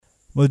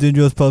Most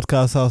Dangerous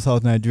Podcast,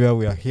 South Nigeria.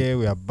 We are here.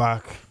 We are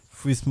back.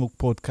 Free Smoke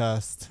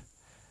Podcast.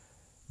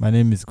 My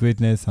name is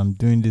Greatness. I'm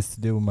doing this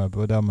today with my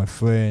brother, my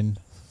friend,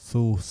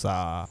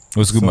 Sosa.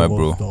 What's good, my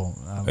bro?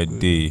 A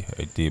day,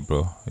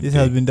 bro. This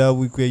has been that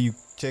week where you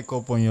check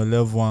up on your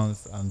loved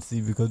ones and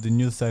see, because the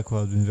news cycle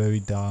has been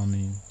very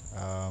downing.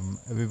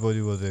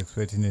 Everybody was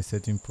expecting a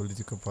certain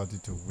political party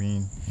to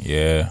win.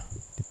 Yeah.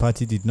 The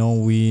party did not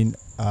win.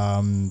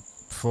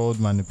 Fraud,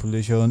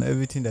 manipulation,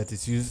 everything that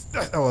is used.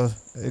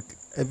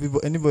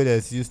 Anybody that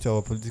is used to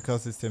our political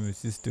system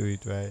is used to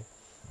it, right?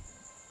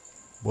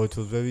 But it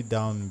was very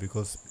down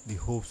because the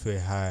hopes were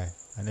high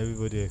and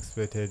everybody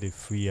expected a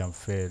free and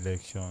fair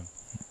election.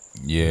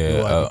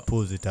 Yeah. At the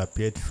polls, it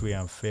appeared free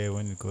and fair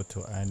when it got to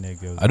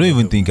INEC. I don't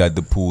even think at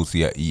the polls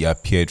he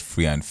appeared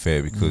free and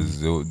fair,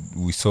 because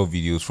we saw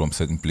videos from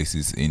certain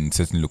places in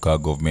certain local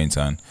governments,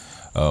 and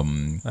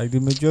like the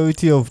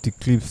majority of the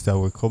clips that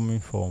were coming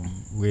from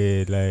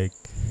were like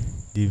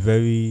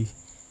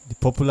the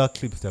popular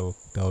clips that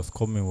was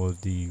coming was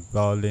the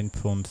violent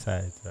front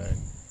side, right?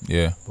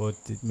 Yeah. But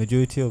the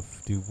majority of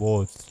the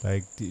wards,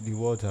 like the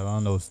wards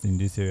around us in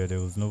this area,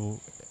 there was no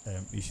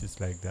issues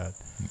like that.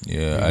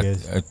 Yeah,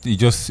 it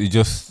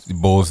just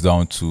boils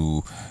down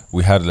to,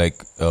 we had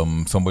like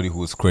somebody who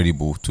was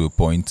credible to a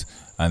point,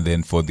 and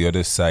then for the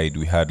other side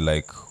we had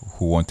like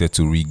who wanted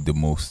to rig the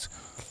most.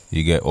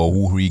 You get, or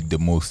who rigged the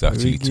most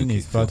actually. Rigging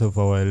is part of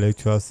our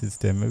electoral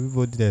system.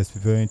 Everybody that is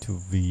preparing to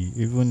be,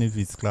 even if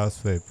it's class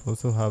rep,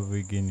 also have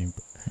rigging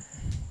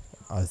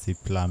as a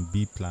plan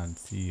B, plan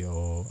C,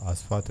 or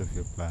as part of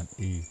your plan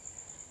A.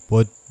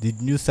 But the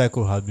news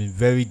cycle has been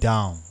very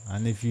down,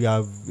 and if you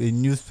have a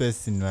news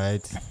person,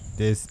 right,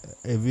 there's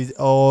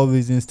all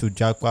reasons to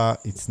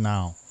jackpot. It's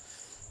now.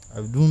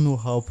 I don't know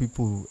how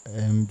people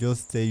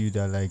just tell you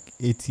that like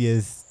 8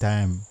 years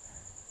time,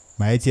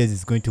 my 8 years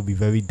is going to be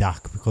very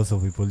dark because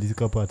of the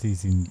political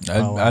parties in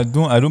power. I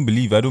don't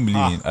believe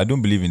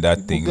in that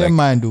thing. Like,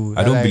 mind, though,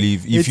 I don't like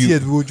believe if 8 you,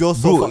 years will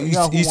just bro,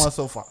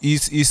 suffer.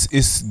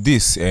 It's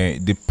this.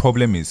 The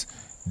problem is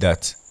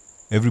that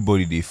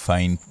everybody they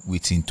find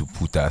waiting to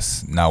put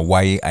us. Now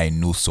why I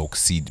know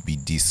succeed be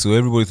this. So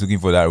everybody's looking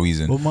for that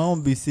reason. But my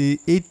own be say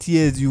 8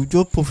 years, you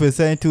just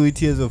prophesy into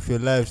 8 years of your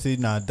life, say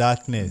now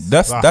darkness.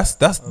 That's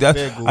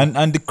that.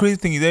 And the crazy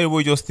thing is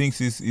everybody just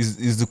thinks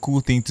is the cool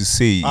thing to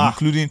say,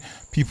 including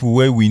people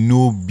where we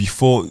know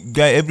before.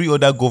 Guy, every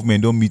other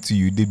government don't meet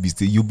you,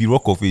 you'll be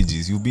rock of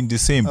ages. You've been the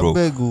same, bro.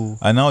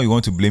 And now you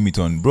want to blame it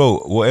on, bro.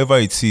 Whatever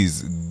it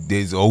is,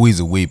 there's always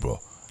a way, bro.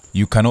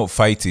 You cannot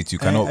fight it. You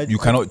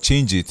cannot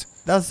change it.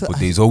 But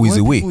there's always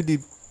a way.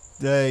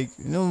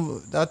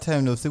 That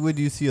time they'll say, where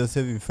do you see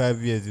yourself in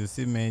 5 years? You'll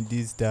say, man,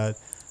 this, that.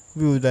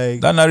 We would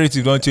like that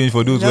narrative don't change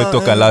for those who were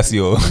talking last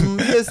year.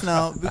 Yes,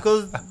 now,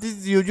 because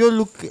you just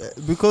look,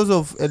 because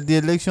of the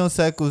election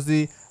cycle,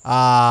 say,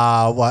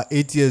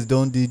 8 years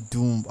don't they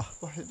doom.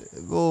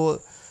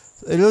 Well,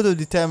 a lot of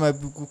the time I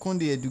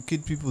can't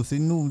educate people, say,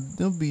 no,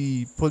 don't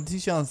be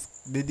politicians,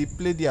 they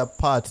play their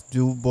part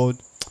too, but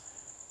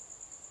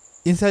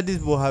inside this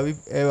Buhari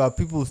era,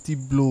 people still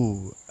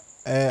blow.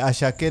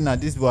 Ashakena,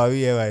 this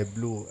Buhari era, I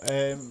blow.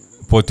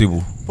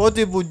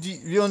 Portable, do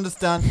you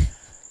understand?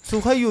 So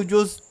how you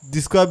just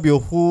describe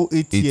your whole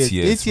 8 years?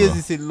 8 years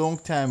is a long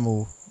time.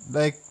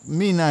 Like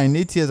me now, in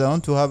 8 years, I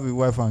want to have a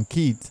wife and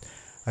kids.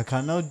 I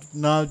cannot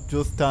now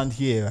just stand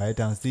here, right,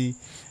 and see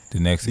the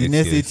next 8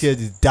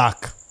 years is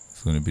dark.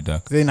 It's going to be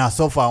dark. Then I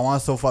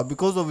want suffer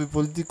because of a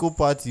political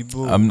party,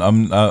 bro.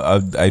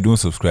 I don't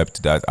subscribe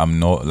to that. I'm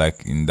not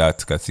like in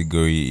that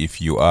category.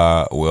 If you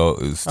are, well,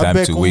 it's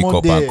time to wake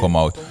up and come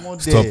out.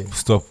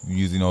 Stop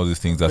using all these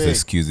things as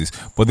excuses.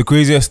 But the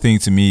craziest thing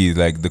to me is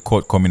like the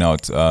court coming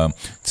out to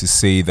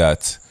say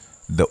that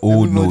the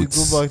old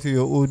notes. Go back to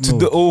your old notes. To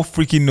the old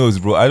freaking notes,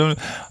 bro. I don't.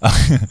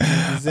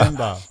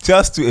 December.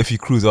 Just to Effie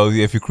Cruz. I was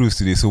with Effie Cruz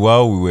today. So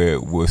while we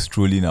were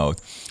strolling out,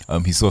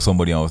 he saw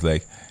somebody and I was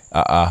like,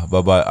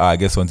 Baba, I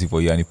get something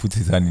for you. And he put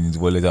his hand in his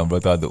wallet and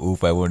brought out the old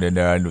 500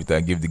 naira note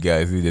and gave the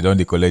guy.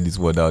 They collect this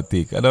one, I'll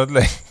take. And I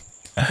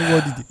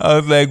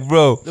was like,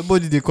 bro.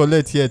 Nobody they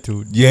collect here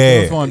too.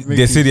 Yeah.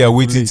 They say they are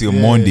waiting till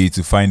Monday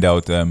to find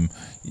out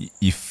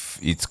if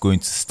it's going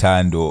to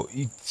stand, or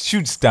it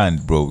should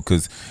stand, bro.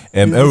 Because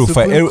El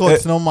Rufai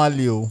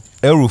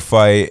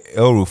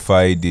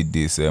did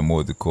this,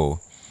 what they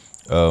call?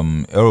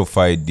 El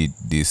Rufai did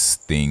this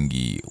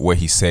thingy where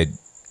he said,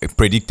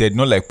 predicted,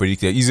 not like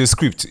predicted. It's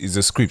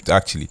a script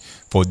actually.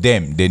 For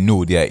them, they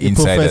know they are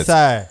insiders.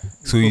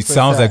 So it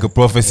sounds like a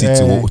prophecy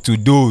to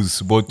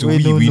those, but to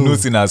we know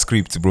it's in our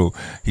script, bro.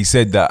 He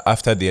said that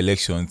after the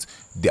elections,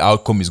 the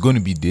outcome is going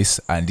to be this,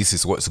 and this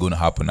is what's going to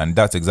happen, and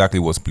that's exactly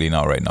what's playing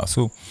out right now.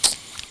 So,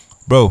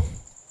 bro,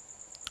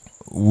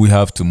 we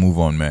have to move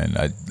on, man.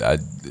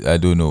 I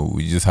don't know.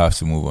 We just have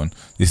to move on.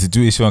 The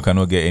situation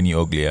cannot get any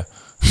uglier.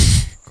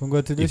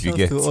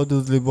 Congratulations to all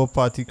those Labour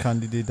Party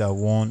candidates that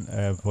won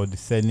for the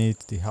Senate,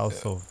 the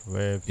House of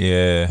Reps.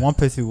 Yeah. One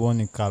person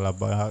won in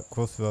Calabar,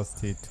 Cross River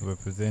State, to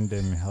represent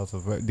them in House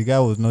of Reps. The guy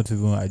was not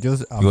even.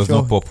 He was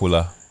not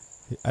popular.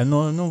 I'm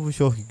not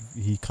sure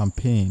he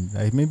campaigned.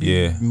 Like maybe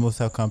Yeah. he must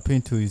have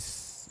campaigned to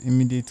his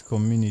immediate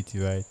community,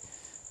 right?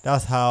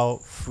 That's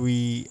how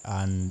free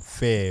and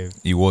fair.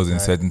 He was in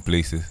Right. certain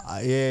places.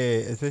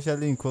 Yeah,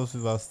 especially in Cross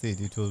River State,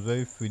 it was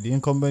very free. The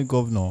incumbent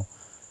governor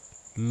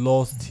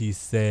lost his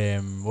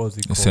what's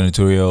it called?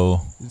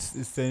 Senatorial.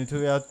 His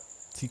senatorial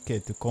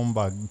ticket to come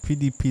back.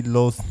 PDP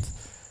lost.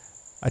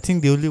 I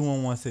think they only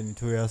won one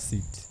senatorial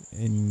seat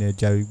in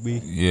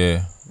Jarigbe.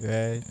 Yeah.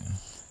 Right,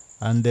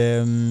 and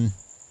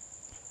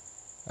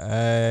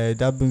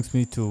that brings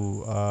me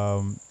to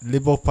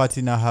Labour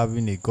Party now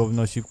having a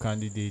governorship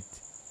candidate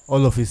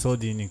all of a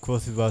sudden in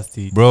Cross River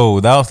State. Bro,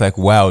 that was like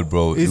wild,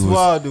 bro. It's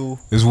wild, though.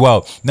 It's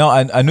wild. Now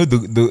I know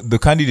the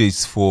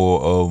candidates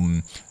for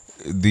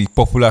the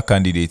popular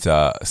candidates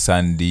are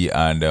Sandy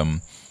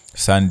and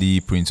Sandy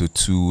Prince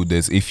Otu.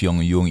 There's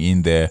Ifyong Young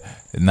in there.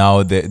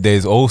 Now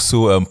there's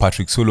also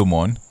Patrick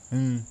Solomon.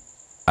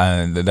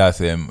 And that's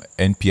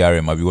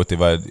NPRM, I be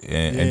whatever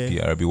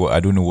NPR. I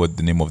don't know what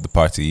the name of the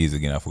party is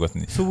again. I've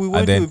forgotten it. So we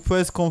went to a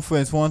press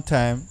conference one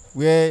time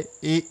where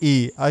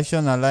AA,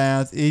 Action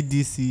Alliance,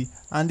 ADC,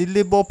 and the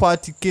Labour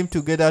Party came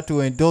together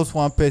to endorse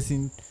one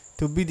person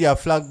to be their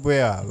flag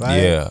bearer,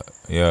 right?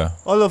 Yeah.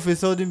 All of a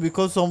sudden,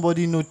 because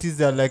somebody noticed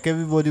that like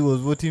everybody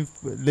was voting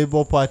for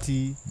Labour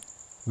Party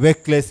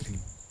recklessly,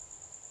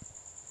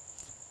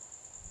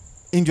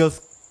 and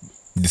just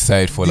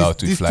decide fall out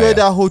to destroy flyer.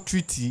 that whole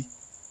treaty,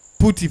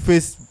 put the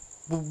face,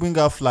 bring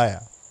a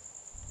flyer,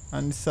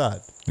 and it's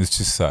sad. It's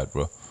just sad,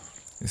 bro.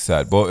 It's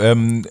sad. But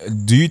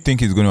do you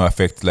think it's going to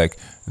affect, like,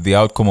 the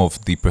outcome of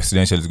the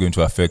presidential is going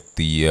to affect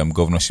the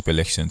governorship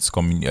elections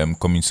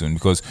coming soon?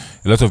 Because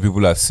a lot of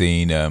people are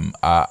saying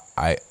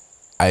I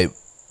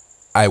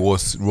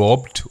was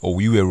robbed, or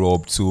we were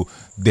robbed, so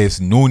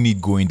there's no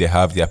need going. They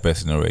have their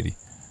person already.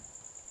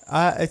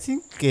 I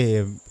think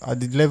at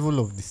the level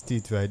of the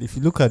state, right? If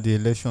you look at the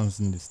elections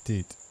in the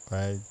state,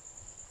 right?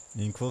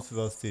 In Cross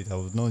River State, I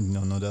was not in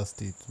another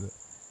state.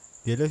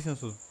 The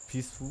elections were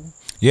peaceful.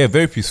 Yeah,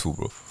 very peaceful,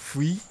 bro.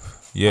 Free.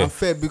 Yeah. And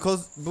fair,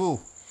 because, bro.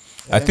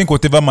 I think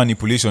whatever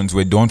manipulations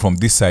were done from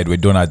this side were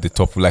done at the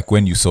top, like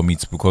when you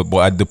submit. But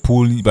at the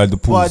polls,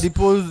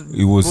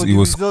 it was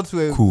results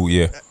were cool.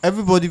 Yeah.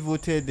 Everybody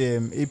voted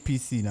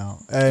APC now.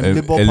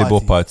 Labour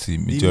Party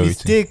majority. The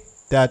mistake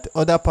that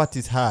other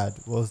parties had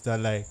was that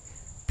like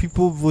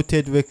people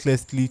voted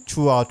recklessly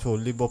throughout for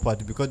Labour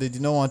Party because they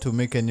did not want to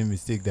make any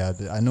mistake. That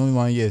I know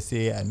 1 year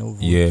say I know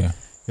vote. Yeah.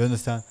 You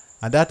understand?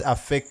 And that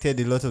affected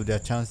a lot of their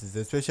chances,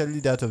 especially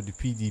that of the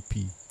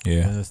PDP. Yeah.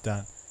 You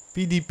understand?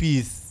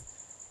 PDP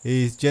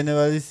is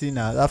generally seen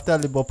as, after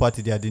Labour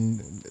Party, they are the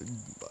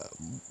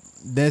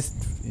next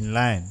in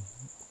line.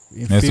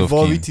 In next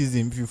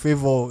favoritism, if you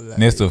favor like,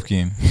 next of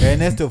kin.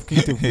 Next of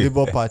kin to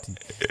Labour Party.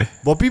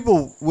 But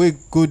people will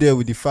go there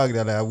with the fact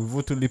that like, we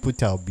vote only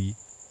Peter Obi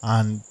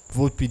and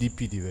vote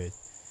PDP the rest.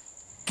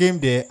 Came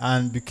there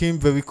and became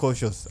very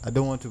cautious. I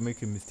don't want to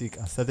make a mistake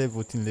and started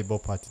voting Labour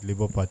Party.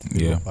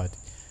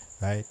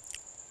 Right?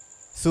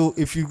 So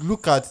if you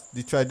look at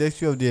the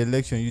trajectory of the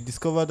election, you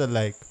discover that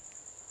like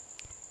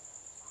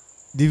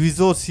the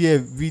results here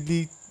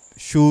really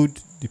showed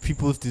the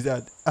people's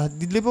desire.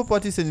 The Labour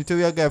Party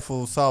senatorial guy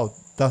for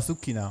South,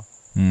 Dasuki now.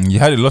 He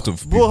had a lot of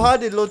people. Bro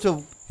had a lot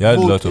of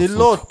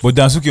vote. But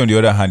Dansuki on the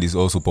other hand is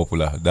also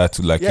popular. That's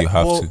like you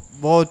have to.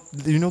 But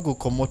you know go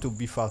come out to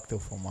be factor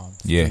for man.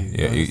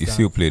 He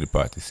still play the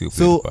part.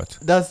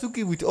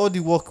 Dasuki with all the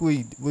work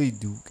we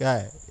do,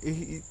 guy.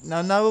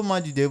 Now never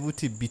mind the devil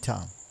to beat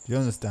him. Do you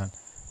understand?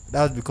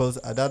 That's because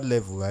at that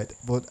level, right?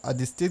 But at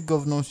the state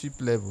governorship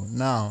level,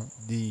 now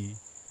the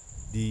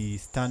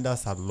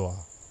standards are lower.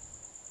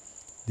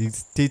 The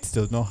state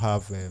does not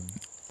have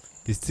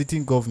the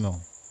sitting governor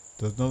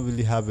does not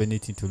really have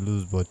anything to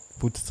lose but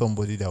put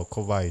somebody that will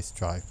cover his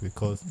track,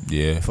 because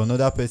if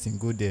another person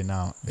go there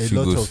now, a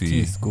lot of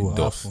things go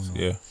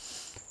happen.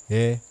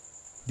 The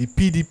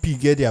PDP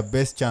get their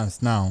best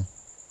chance now,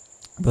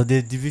 but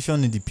there's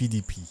division in the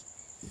PDP.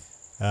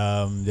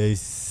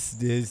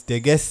 They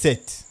get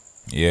set,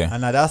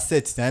 and at that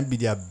set that be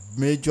their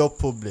major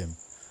problem,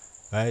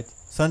 right?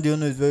 Sunday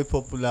Ono is very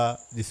popular.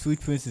 The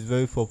Sweet Prince is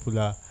very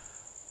popular.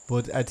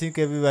 But I think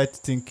everybody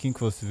thinking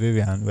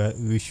Cross-River,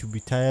 we should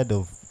be tired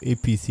of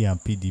APC and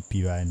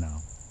PDP right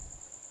now.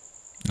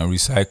 And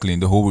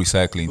the whole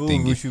recycling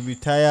thing. We should be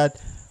tired.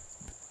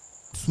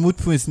 Smooth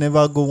Prince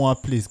never go one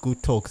place, go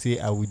talk, say,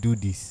 I will do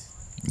this.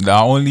 The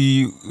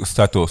only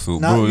status, so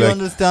now bro, you like,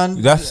 understand?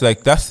 that's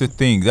the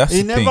thing.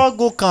 He never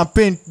go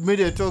campaign, made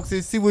a talk,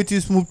 say, see what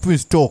this Smooth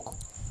Prince talk.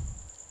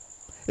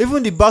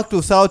 Even the back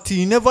to South,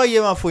 he never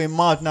hear man for a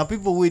mouth. Now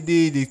people with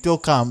they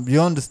talk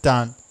you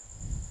understand?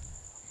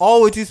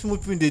 All with this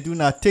Smooth Prince they do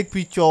now, take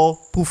picture,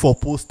 put for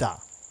poster.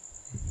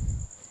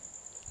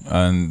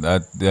 And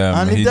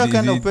if that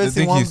kind of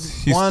person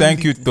his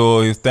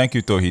thank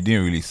you to he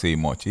didn't really say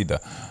much either.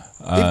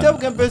 If that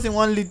kind of person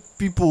want lead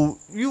people,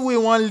 you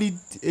will want lead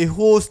a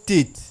whole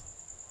state.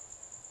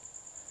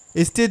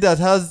 A state that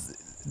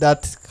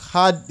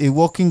had a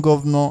working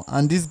governor,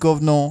 and this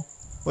governor,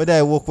 whether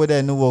I work, whether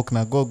I no work,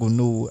 now God will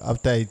know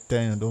after I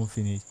turn and don't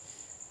finish.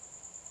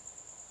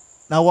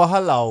 now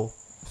wahala.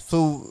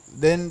 So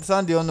then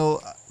Sunday don't know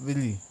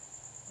really.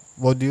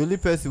 But the only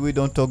person we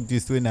don't talk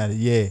this way now,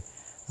 yeah,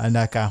 and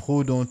I can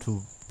hold on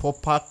to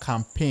proper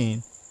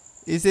campaign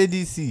is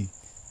ADC.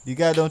 The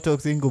guy don't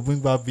talk saying go bring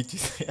back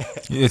bitches.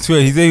 Yeah, it's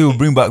where he said he will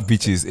bring back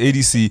bitches.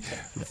 ADC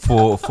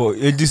for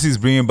ADC is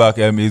bringing back.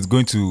 It's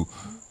going to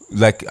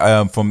like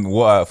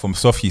from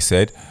stuff he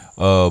said.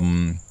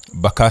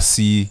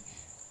 Bakassi,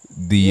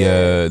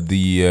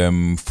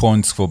 the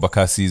funds for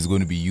Bakassi is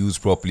going to be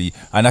used properly,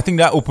 and I think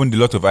that opened a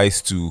lot of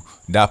eyes to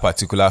that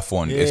particular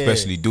fund,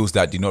 especially those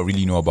that did not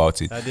really know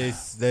about it.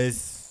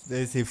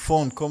 There's a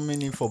fund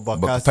coming in for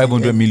Bakassi.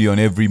 500 million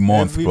every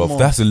month, bro.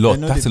 That's a lot.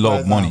 That's a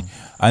lot of money.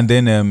 And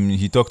then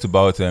he talked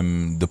about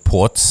the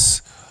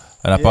ports,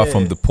 and apart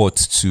from the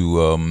ports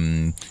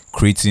to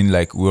creating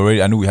like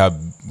I know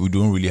we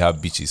don't really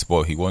have beaches,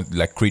 but he wants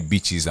like create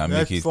beaches and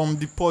make it from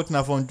the port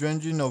now, from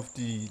dredging of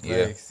the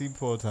like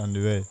seaport and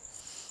the rest.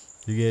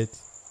 You get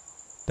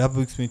that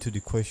brings me to the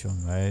question,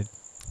 right?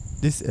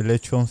 This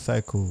election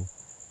cycle,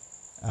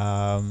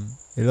 a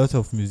lot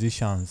of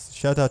musicians.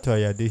 Shout out to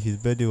Ayade, his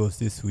birthday was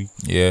this week.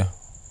 Yeah.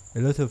 A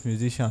lot of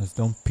musicians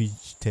don't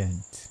pitch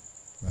tent,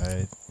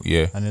 right?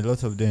 Yeah. And a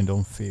lot of them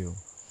don't fail,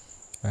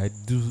 right?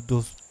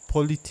 Those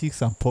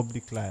politics and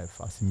public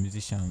life as a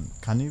musician,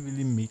 can it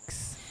really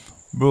mix?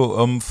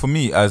 Bro, for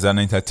me as an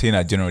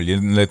entertainer generally,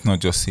 let's not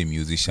just say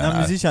musician. Now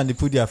musician, they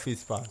put their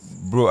face past.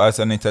 Bro, as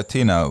an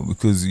entertainer,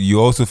 because you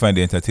also find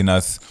the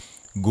entertainers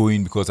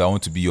going because I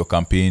want to be your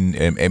campaign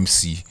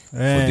MC for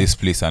this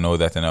place and all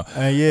that and all.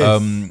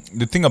 Yes.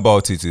 The thing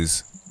about it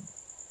is,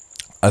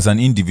 as an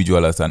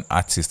individual, as an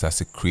artist,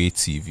 as a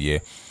creative,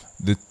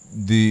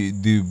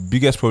 the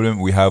biggest problem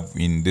we have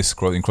in this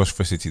in cross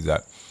city is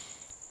that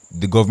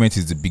the government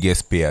is the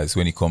biggest payers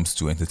when it comes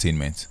to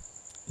entertainment.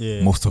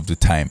 Yeah. Most of the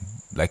time,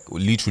 like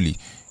literally,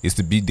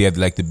 they're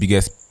like the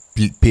biggest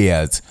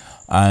payers,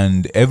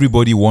 and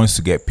everybody wants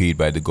to get paid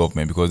by the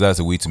government because that's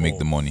a way to make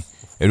the money.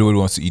 Everybody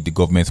wants to eat the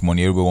government's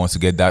money. Everybody wants to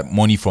get that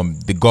money from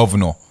the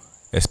governor,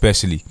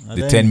 especially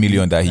the 10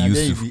 million that he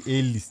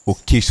used to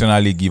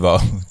occasionally give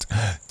out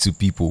to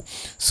people.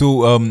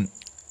 So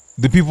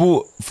the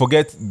people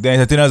forget the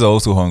entertainers are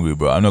also hungry,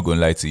 bro. I'm not going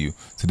to lie to you.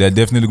 So they're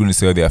definitely going to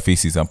sell their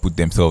faces and put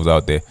themselves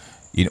out there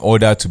in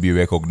order to be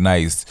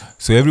recognized.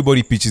 So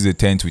everybody pitches a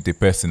tent with a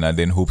person and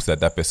then hopes that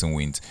that person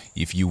wins.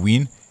 If you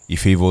win, it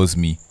favors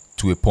me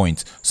to a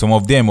point. Some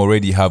of them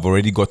have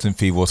already gotten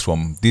favors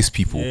from these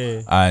people,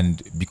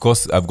 and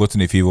because I've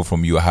gotten a favor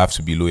from you, I have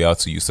to be loyal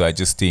to you. So I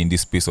just stay in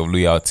this space of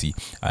loyalty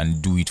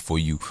and do it for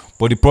you.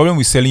 But the problem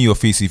with selling your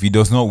face, if it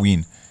does not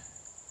win,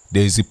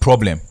 there is a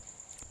problem,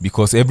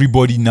 because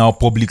everybody now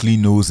publicly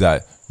knows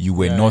that you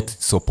were not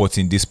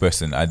supporting this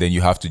person, and then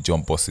you have to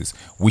jump buses,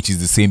 which is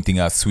the same thing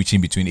as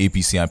switching between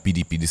APC and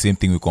PDP. The same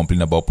thing we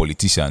complain about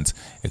politicians.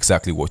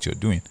 Exactly what you're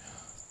doing.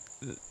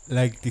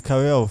 Like the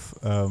career of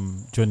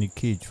Johnny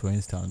Cage, for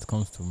instance,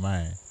 comes to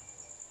mind.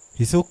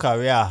 His whole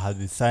career has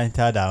been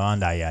centered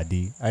around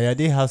Ayade.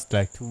 Ayade has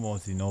like 2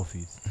 months in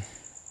office.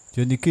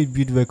 Johnny Cage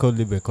built record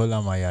label, call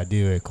them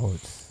Ayade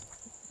Records.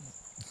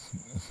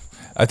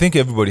 I think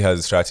everybody has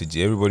a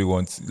strategy. Everybody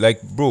wants,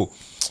 like, bro.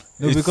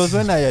 No, because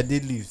when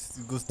Ayade leaves,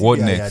 it goes to what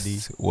be next?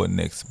 Ayade. What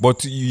next?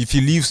 But if he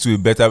leaves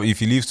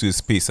to a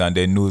space and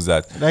then knows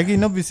that, like he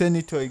not be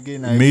senator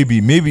again.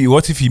 Maybe.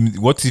 What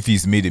if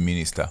he's made a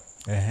minister?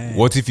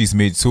 What if he's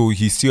made, so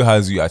he still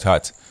has you at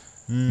heart,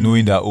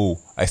 knowing that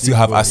I still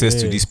have access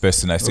to this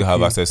person, I still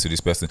have access to this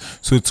person.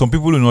 So some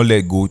people do not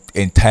let go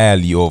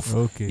entirely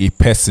of a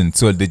person,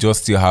 so they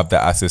just still have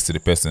that access to the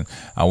person.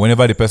 And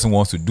whenever the person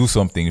wants to do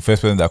something, the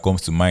first person that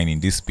comes to mind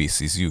in this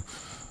space is you.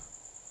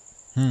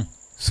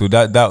 So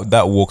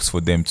that works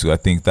for them too. I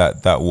think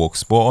that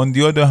works. But on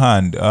the other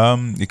hand,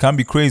 it can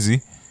be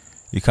crazy.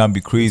 It can be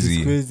crazy.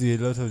 It's crazy a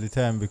lot of the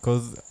time,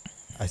 because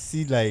I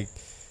see like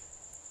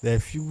there are a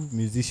few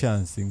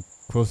musicians in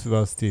Cross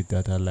River State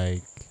that are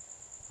like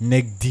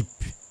neck deep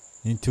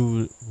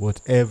into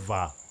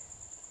whatever.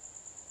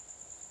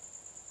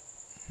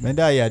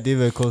 Remember Ayade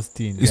Records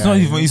thing. It's not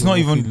even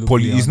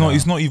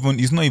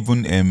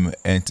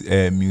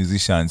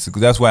musicians.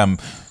 Because that's why I'm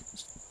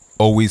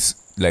always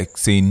like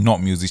saying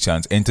not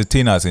musicians,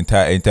 entertainers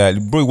entirely.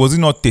 Bro, was it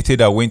not Tete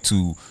that went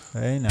to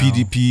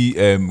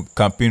PDP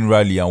campaign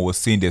rally and was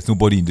saying there's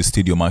nobody in the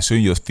stadium and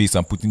showing your face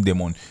and putting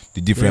them on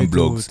the different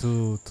blogs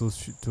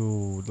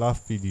to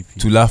laugh PDP,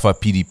 to laugh at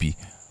PDP?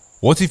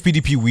 What if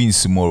PDP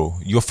wins tomorrow?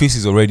 Your face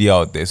is already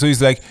out there. So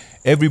it's like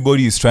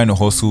everybody is trying to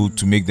hustle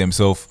to make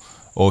themselves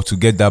or to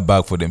get that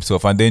bag for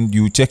themselves. And then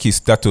you check his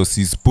status,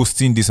 he's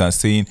posting this and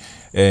saying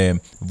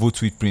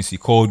vote with Prince. He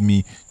called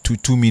me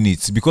 2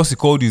 minutes. Because he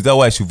called you, is that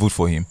why I should vote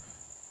for him?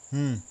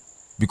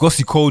 Because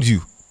he called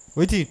you.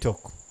 What did he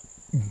talk?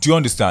 Do you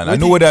understand? I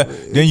know whether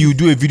then you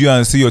do a video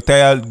and say your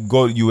tire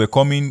got, you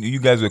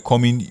guys were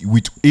coming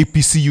with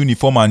APC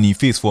uniform and in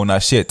face for a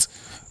shirt.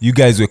 You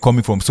guys were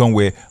coming from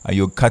somewhere and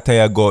your car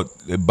tire got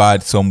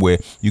bad somewhere.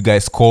 You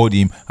guys called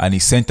him and he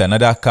sent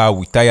another car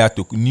with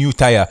new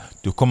tire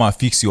to come and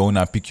fix your own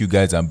and pick you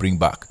guys and bring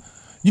back.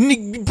 You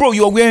need, bro.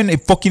 You're wearing a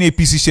fucking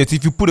APC shirt.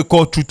 If you put a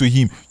call through to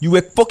him, you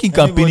were fucking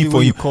campaigning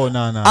for him,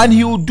 and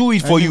he will do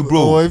it for you,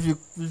 bro. Or if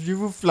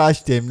you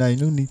flash them now, you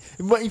don't need.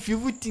 But if you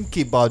would think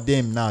about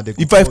them now,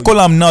 if I call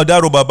him now,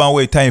 that rubber band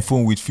will tie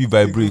phone with fee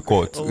vibrate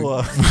cut.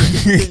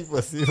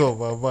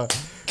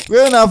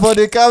 Where now for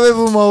the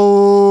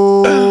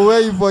carnival?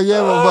 Where you for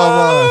yeah,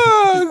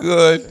 oh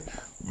God,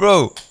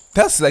 bro.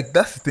 That's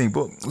the thing.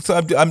 But so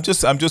I'm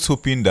just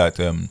hoping that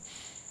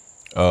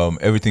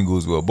everything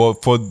goes well.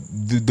 But for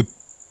the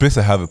place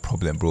I have a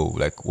problem, bro.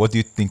 Like, what do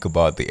you think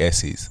about the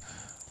essays?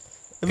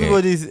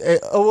 Everybody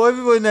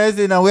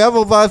essays now. We have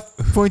over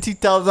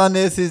 20,000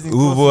 essays.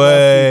 Oh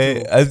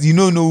boy, as you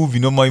know who be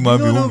normal human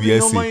being, who be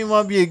essay. Normal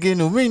human being again.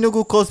 No, me no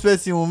go cost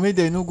person. Me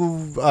they no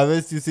go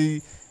arrest you.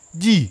 Say,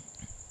 G.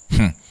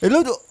 A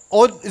lot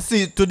of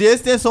see to the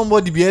extent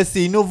somebody be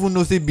essay, you no even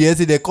know say be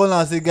essay. They call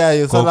and say, guy,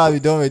 your salary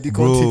done already.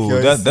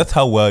 Bro, that's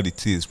how wild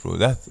it is, bro.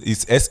 That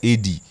is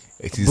SAD.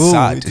 It is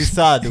sad. It is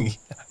sad.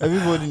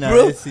 Everybody now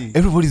essay.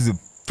 Everybody's a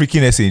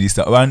freaking essay in this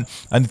time.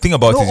 And the thing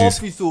about it is,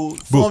 bro,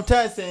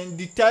 sometimes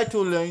the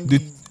title and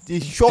the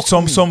shock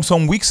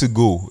some weeks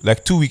ago,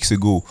 like 2 weeks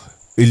ago,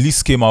 a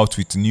list came out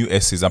with new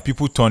essays and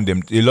people turned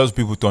them. A lot of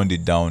people turned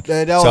it down.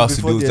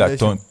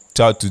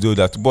 Shout to do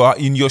that. But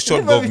in your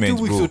short government,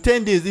 2 weeks bro,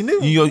 10 days, in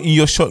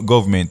your short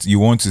government, you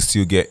want to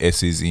still get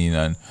essays in,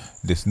 and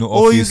there's no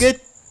office. Or you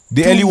get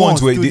the early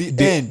ones were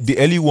the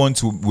early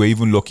ones were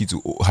even lucky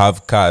to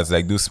have cars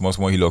like those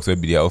small hillocks where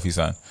be their office,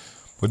 and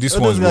but this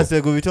ones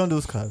they go return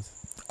those cars.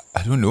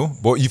 I don't know,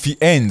 but if he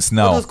ends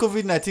now, all those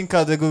COVID-19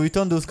 cars, they go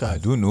return those cars. I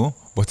don't know,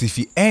 but if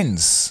he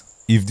ends,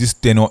 if this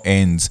tenure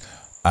ends,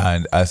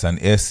 and as an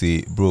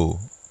essay, bro,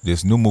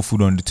 there's no more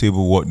food on the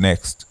table. What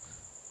next?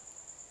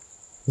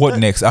 What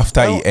next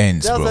after he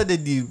ends, that's bro?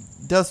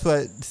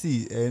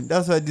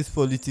 That's why this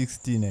politics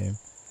thing,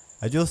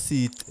 I just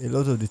see it a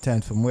lot of the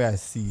times from where I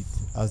see it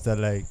as that,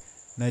 like,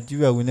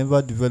 Nigeria will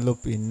never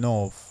develop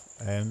enough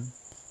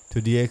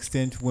to the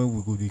extent when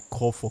we go to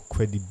call for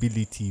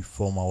credibility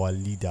from our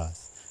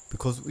leaders,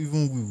 because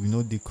even we will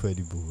not be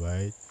credible,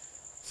 right?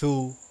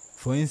 So,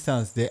 for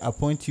instance, they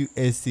appoint you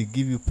SC,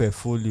 give you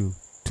portfolio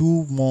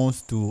 2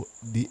 months to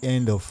the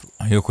end of,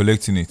 and you're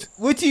collecting it.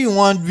 What do you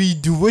want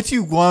redo? What do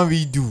you want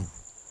redo?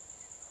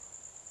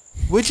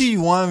 What do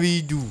you want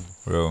redo?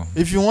 Bro,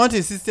 if you want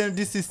this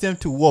system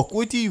to work,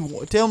 what do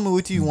you tell me?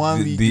 What do you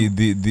want redo?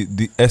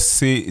 The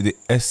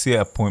essay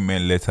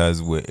appointment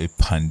letters were a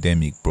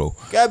pandemic, bro.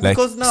 Yeah,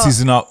 because now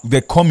seasonal, they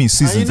come in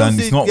seasons, and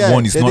it's not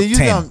one, it's not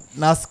 10.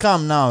 Now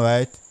scam now,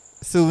 right?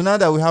 So now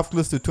that we have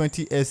close to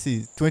 20k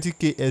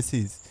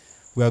essays,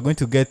 we are going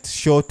to get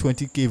sure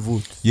 20k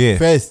votes. Yeah.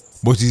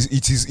 First. But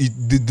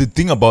the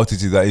thing about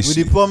it is that with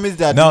the promise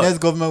that the next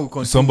government will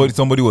continue.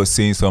 Somebody was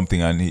saying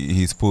something, and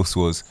his post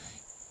was,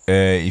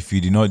 if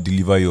you did not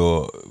deliver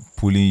your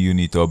polling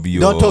unit or be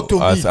don't talk to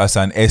me. As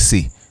an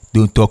essay,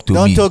 don't talk to me.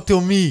 Don't talk to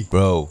me,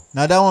 bro.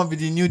 Now that one be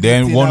the new.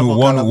 Then one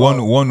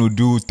will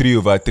do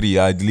 3/3.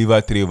 I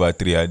deliver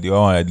 3/3. The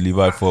other one I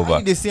deliver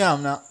 4/3. They say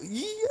I'm now.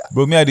 Yeah.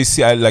 Bro, me I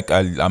see.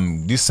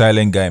 I'm this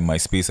silent guy in my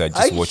space. I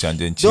just watch and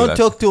then chill. Don't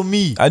talk to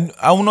me.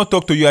 I will not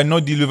talk to you. I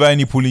not deliver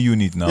any polling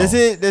unit now. They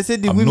say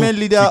the women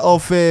leader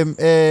of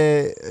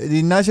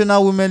the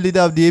national women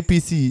leader of the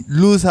APC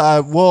lose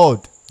her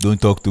word. Don't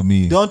talk to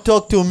me. Don't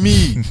talk to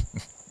me.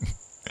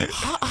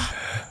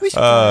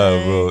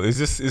 Bro,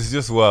 it's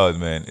just wild,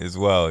 man. It's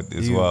wild.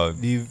 It's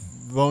wild. The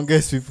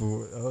wrongest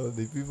people,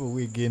 the people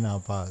we gain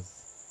our pass.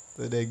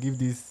 So they give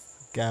this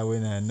guy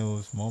when I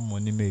know small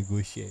money may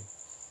go share.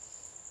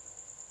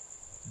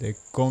 They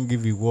can't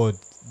give reward.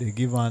 They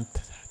give on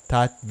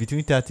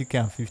between 30k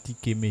and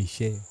 50k may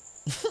share.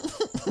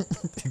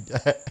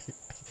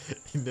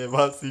 He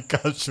never see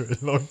cash for a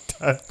long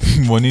time.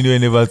 Money you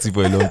never see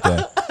for a long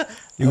time.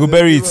 You go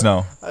bury it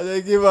now. And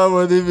they give her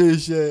money may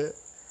share.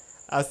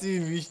 I see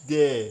him reach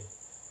there.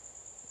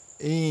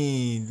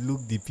 Hey,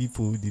 look the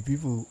people,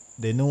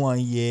 they know one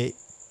year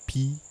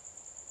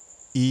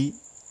P.E.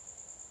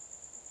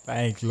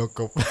 Bank lock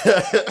up.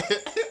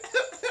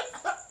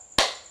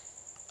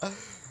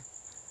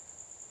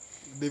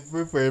 They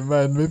pray for a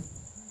man, make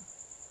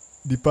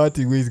the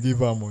party ways give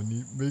her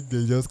money, make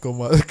they just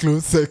come out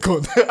close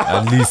second.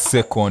 At least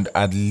second.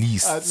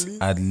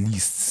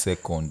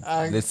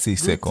 And let's say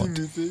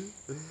second.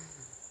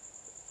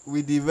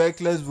 With the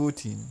reckless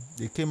voting,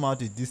 they came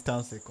out a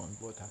distant second,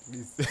 but at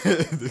least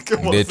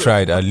they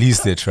tried. At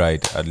least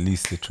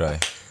they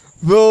tried.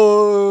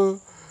 Bro,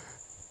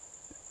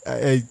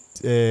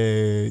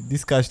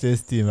 this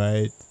cashless team,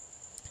 right?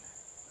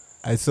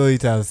 I saw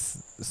it as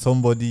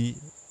somebody.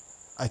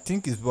 I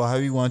think it's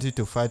Buhari wanted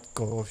to fight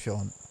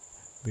corruption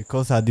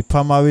because at the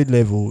primary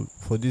level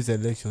for this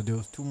election there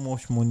was too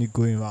much money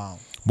going around.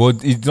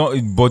 But it's not.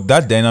 But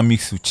that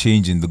dynamics will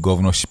change in the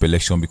governorship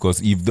election,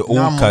 because if the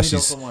old cash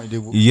is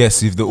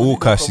if the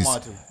old cash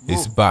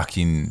is back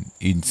in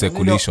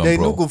circulation, they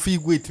bro. no go feel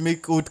wait to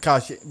make old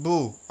cash,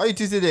 bro. Why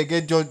you say they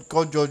get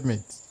court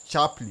judgment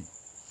sharply?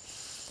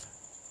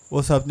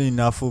 What's happening in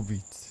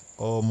Afrobeat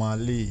or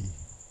Malay?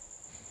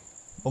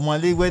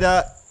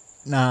 Whether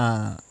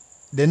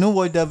they don't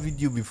watch that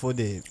video before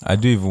they. I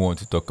don't even want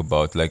to talk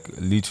about, like,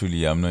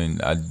 literally. I'm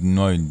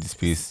not in the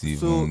space.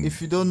 So Even.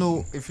 if you don't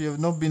know, if you have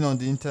not been on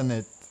the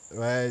internet,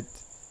 right?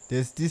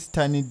 There's this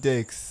tiny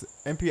decks.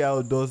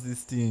 NPR does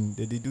this thing.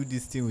 They do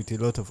this thing with a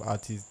lot of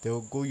artists.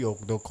 They'll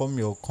come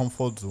your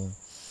comfort zone,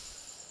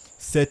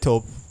 set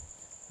up,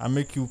 and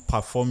make you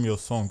perform your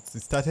songs.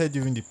 It started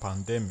during the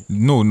pandemic.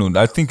 No.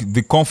 I think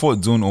the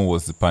comfort zone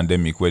was the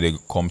pandemic, where they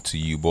come to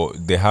you,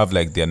 but they have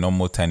like their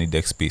normal tiny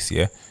deck space,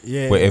 yeah,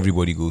 where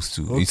everybody goes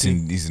to. Okay.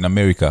 It's in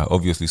America,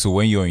 obviously. So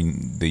when you're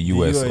in the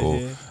US,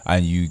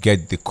 and you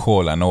get the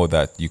call and all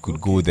that, you could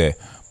go there.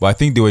 But I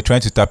think they were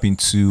trying to tap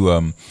into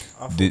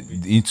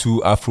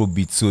into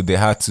Afrobeat, so they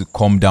had to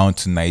come down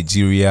to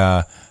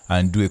Nigeria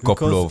and do a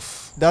couple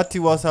of. That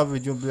Tiwa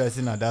Savage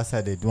blessing at that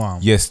side they do.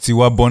 Yes,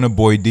 Tiwa, Burna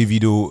Boy,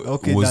 Davido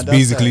was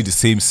basically side. the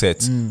same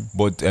set,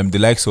 but the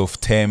likes of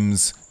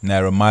Thames,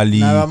 Naira Marley,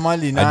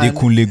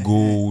 Adekunle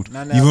Gold,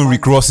 even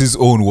Rick Ross's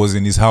own was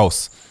in his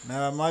house.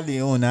 Naira Marley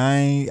own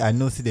I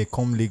know see they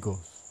come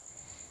Lagos.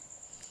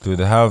 So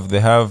they have all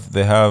that.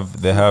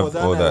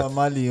 Naira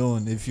Marley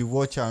own, if you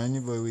watch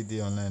anybody with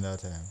the online that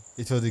time,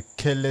 it was the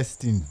careless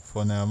thing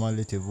for Naira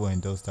Marley to go and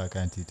endorse that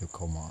kind of thing to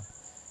come out.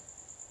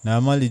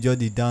 Naira Marley just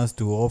the dance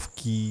to off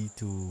key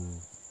to,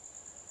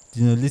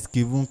 let's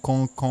give him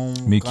come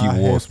make it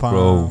worse,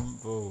 bro.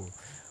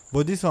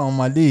 But this one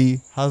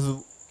Marley has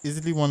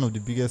easily one of the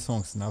biggest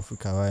songs in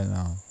Africa right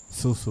now.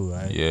 So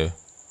right. Yeah.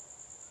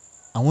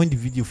 And when the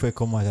video first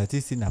come out, I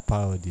think it's in a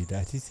parody.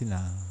 I think it's in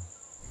a.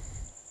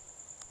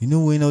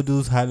 When all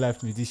those high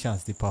life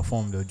musicians they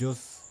perform, they'll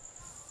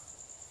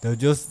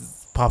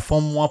just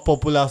perform one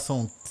popular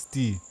song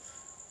still,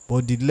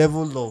 but the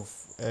level of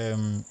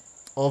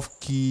off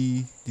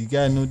key, the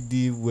guy no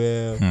did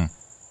well.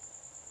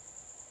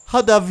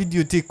 How that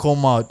video take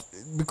come out?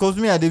 Because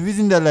me, the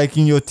reason that like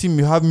in your team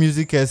you have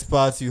music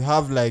experts, you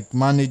have like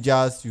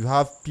managers, you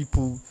have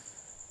people.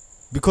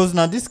 Because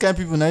now this kind of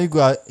people, now you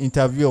go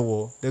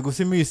interview, they go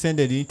say me you send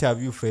the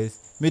interview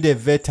first, make they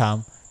vet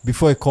them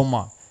before it come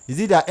out. Is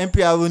it that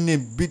NPR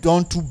name be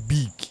done too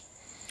big?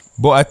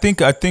 But I think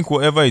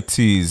whatever it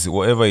is,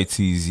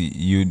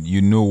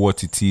 you know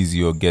what it is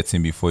you're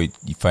getting before it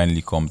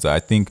finally comes out. I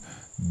think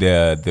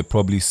they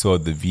probably saw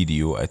the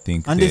video. I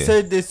think, and they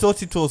said they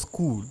thought it was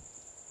cool.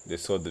 They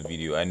saw the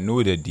video. I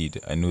know they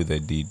did. No,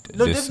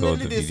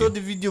 definitely they saw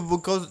the video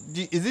because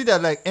is it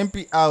that like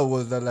NPR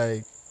was that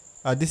like,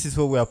 this is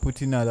what we are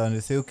putting out, and they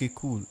say okay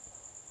cool,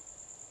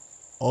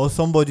 or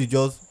somebody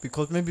just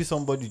because maybe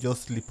somebody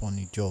just sleep on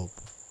a job.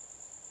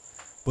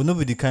 But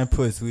nobody can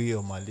press we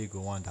or Malay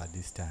go want at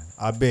this time.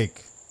 I beg.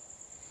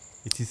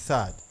 It is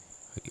sad.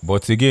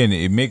 But again,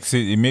 it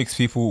makes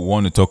people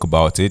want to talk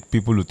about it.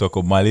 People who talk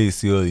about Malay is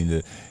still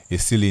in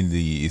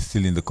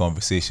the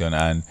conversation.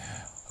 And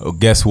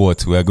guess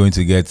what? We are going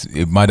to get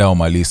a Mada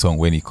Omale song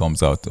when it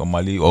comes out.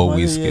 Omale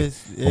always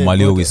gets it right.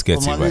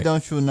 Omale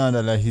don't show now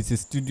that like he's a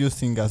studio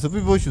singer. So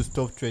people should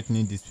stop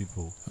threatening these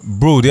people.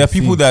 Bro, there are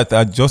people that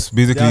are just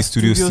basically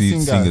studio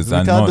singers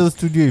and not those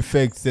studio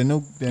effects. A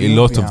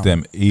lot of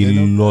them.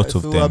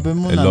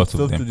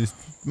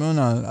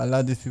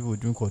 Allow these people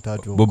drink water.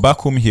 But back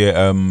home here,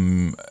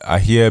 I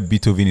hear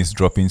Beethoven is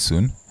dropping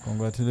soon.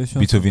 Congratulations.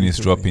 Beethoven is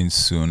dropping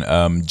soon.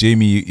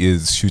 Jamie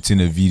is shooting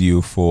a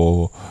video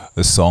for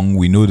a song.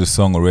 We know the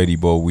song already,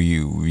 but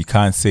we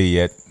can't say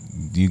yet.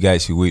 You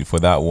guys should wait for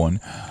that one.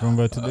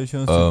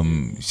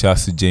 Congratulations.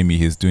 Shouts to Jamie.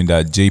 He's doing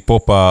that. J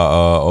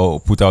Popper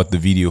put out the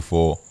video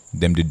for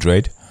Them the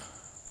Dread.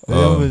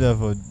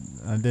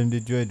 And Them the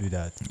Dread with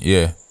that.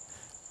 Yeah.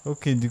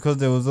 Okay, because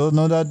there was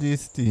another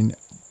this thing.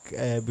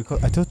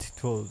 Because I thought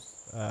it was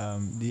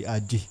the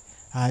AJ.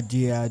 I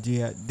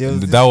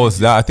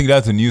think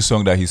that's a new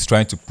song that he's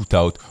trying to put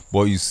out,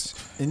 but it's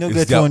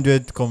get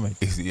 200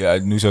 comments. Yeah,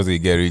 no sure they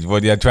get rich,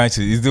 but they are trying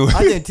to.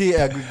 I didn't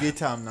aggregate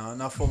them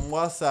now from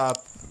WhatsApp.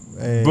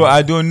 Bro,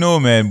 I don't know,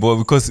 man. But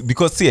because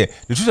the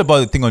truth about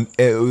the thing on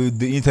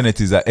the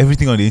internet is that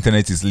everything on the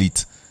internet is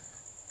lit.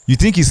 You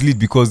think it's lit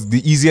because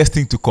the easiest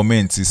thing to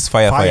comment is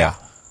fire.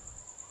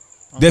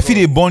 They feel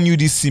they burn you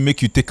this scene,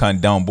 make you take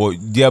and down, but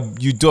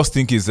you just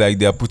think it's like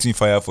they are putting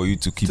fire for you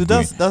to keep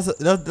going. So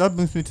that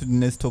brings me to the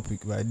next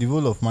topic, right? The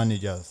role of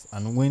managers,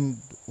 and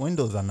when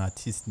does an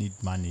artist need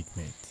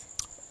management?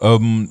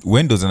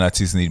 When does an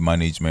artist need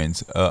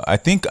management? I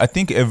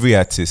think every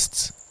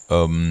artist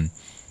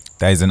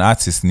that is an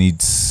artist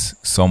needs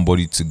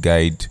somebody to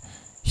guide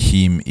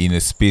him in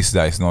a space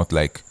that is not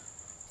like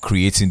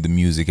creating the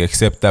music,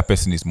 except that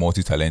person is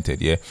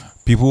multi-talented. Yeah,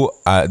 there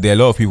are a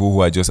lot of people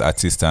who are just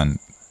artists and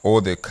all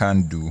they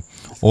can do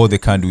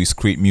is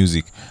create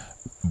music,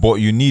 but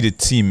you need a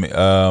team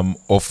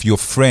of your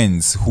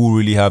friends who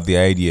really have the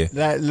idea.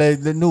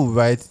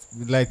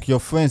 Like your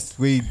friends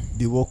where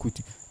they work with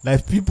you,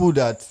 like people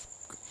that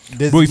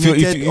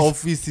designated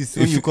offices.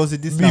 When you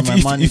consider this is my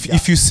manager.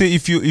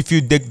 If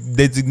you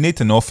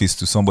designate an office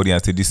to somebody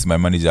and say this is my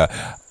manager,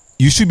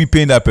 you should be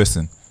paying that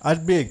person.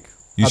 I'd beg.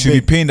 You should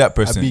be paying that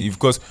person,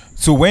 because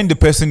so when the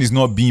person is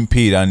not being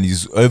paid and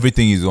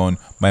everything is on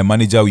my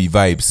manager with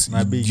vibes,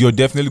 you're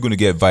definitely going to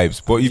get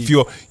vibes. But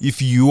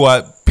if you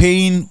are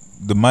paying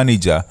the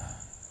manager,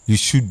 you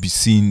should be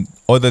seeing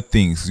other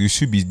things. You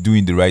should be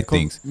doing the right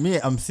things. Me,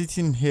 I'm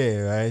sitting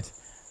here, right,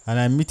 and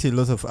I meet a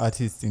lot of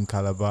artists in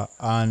Calabar,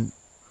 and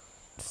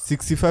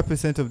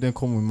 65% of them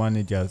come with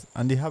managers,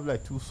 and they have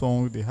like 2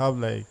 songs. They have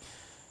like,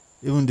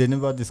 even they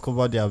never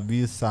discovered their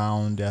real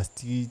sound. They are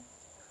still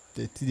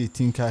they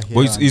tinker here.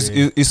 But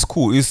it's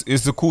cool.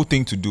 It's a cool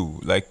thing to do.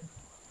 Like,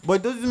 but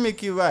it doesn't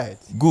make it right.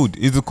 Good.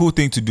 It's a cool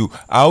thing to do.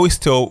 I always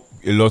tell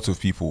a lot of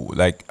people,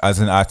 like, as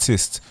an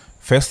artist,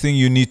 first thing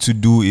you need to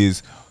do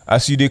is,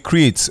 as you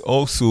create,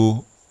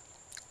 also,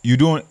 you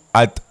don't,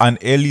 at an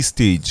early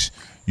stage,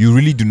 you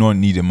really do not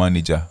need a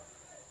manager.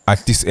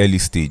 At this early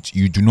stage,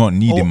 you do not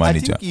need a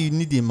manager. I think you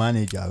need a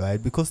manager,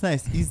 right? Because now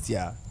it's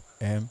easier.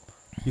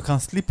 You can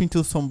slip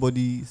into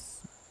somebody's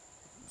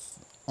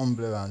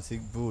umbrella and say,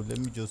 bro, let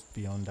me just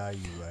be under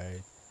you,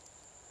 right?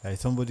 Like,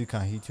 somebody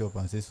can hit you up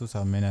and say,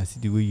 so man, I see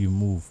the way you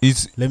move.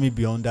 Let me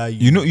be under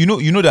you.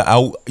 You know that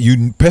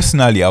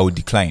I would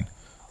decline,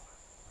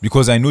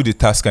 because I know the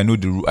task, I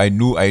know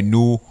I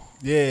know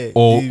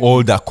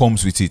all that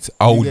comes with it.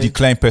 I would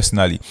decline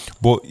personally.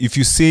 But if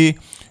you say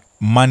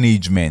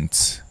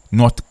management,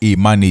 not a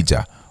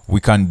manager,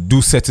 we can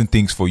do certain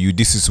things for you.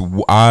 This is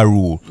our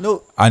rule.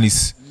 No,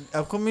 and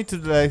I'm coming to,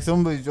 like,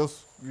 somebody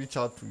just reach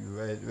out to you,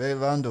 right? Very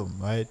random,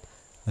 right?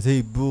 I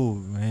say, bro,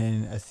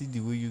 man, I see the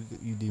way you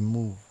they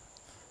move,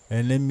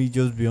 and let me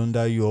just be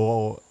under you,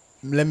 or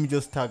let me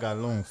just tag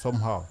along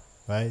somehow,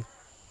 right?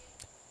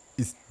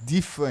 It's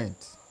different.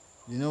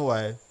 You know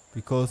why?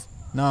 Because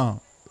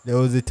now there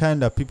was a time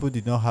that people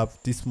did not have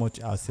this much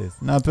access.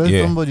 Now,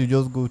 somebody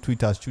just go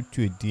Twitter, shoot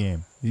you a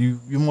DM.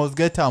 You must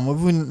get them.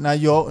 Even now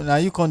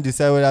you can't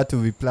decide whether to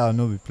reply or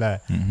not reply.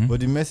 Mm-hmm. But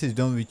the message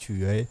don't reach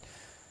you, right?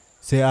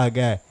 Say,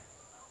 guy.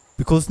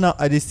 Because now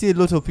I see a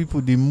lot of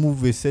people, they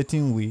move a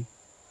certain way.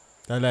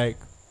 That, like,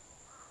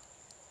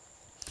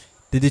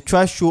 they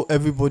try to show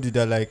everybody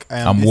that, like,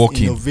 I'm this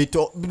working.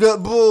 Innovator.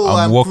 Bro,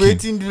 I'm working.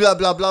 creating blah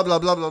blah blah blah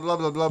blah blah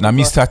blah blah. Now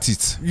me start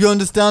it. You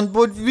understand?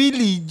 But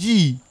really,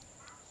 G,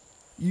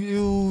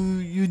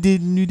 you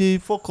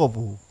did fuck up.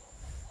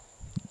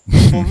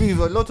 For me, a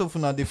lot of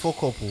them they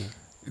fuck up.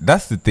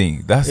 That's the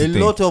thing. A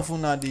lot of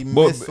them they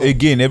mess up. But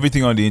again,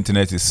 everything on the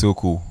internet is so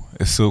cool.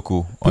 It's so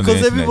cool.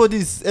 Because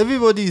everybody's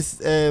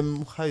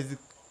how is it?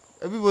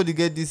 Everybody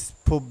get this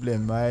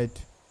problem, right?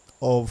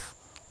 Of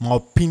my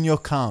opinion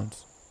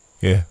count.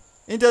 Yeah.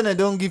 Internet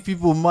don't give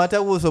people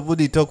matter what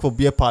somebody talk for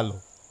beer parlor.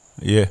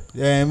 Yeah.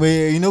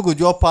 We go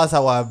just pass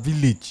our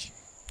village.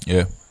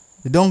 Yeah.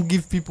 They don't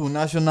give people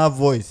national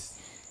voice.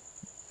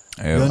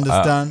 Yeah, you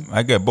understand?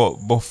 I get,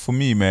 but for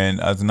me, man,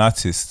 as an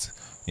artist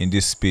in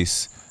this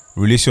space,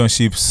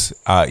 relationships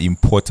are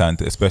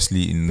important,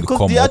 especially in because the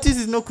come the up. artist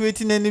is not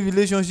creating any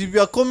relationship. You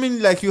are coming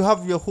like you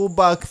have your whole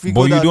back figured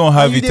out. But you don't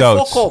have it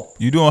out. Fuck up.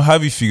 You don't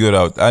have it figured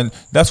out, and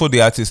that's what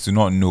the artists do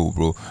not know,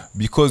 bro.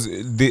 Because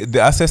the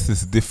access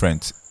is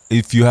different.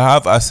 If you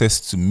have access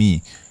to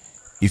me,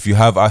 if you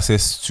have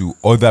access to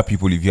other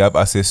people, if you have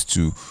access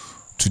to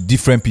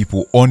different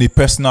people on a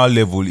personal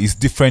level, is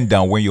different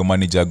than when your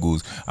manager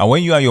goes. And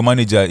when you are your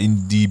manager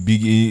in the big,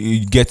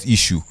 you get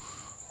issue.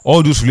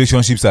 All those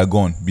relationships are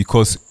gone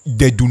because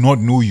they do not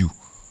know you.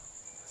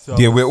 So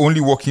they were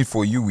only working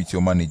for you with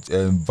your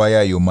manager,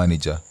 via your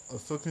manager. I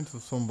was talking to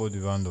somebody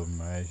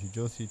random, right? He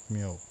just hit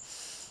me up,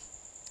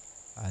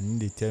 and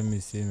they tell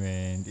me, say,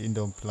 man, they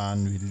don't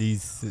plan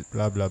release,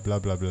 blah blah blah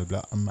blah blah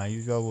blah. And my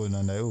usual one,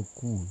 and I, oh,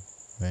 cool,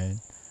 man.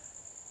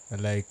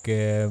 Like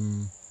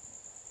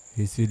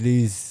his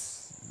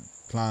release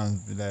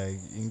plans, like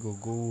Ingo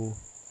go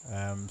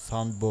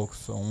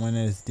Soundbox on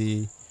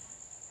Wednesday,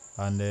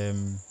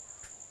 and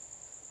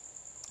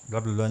blah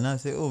blah blah. And I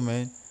say, oh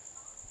man,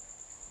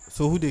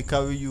 so who they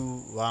carry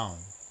you around,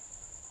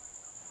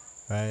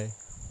 right?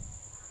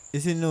 He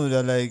said no,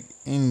 that like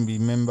in be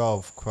member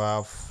of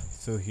craft,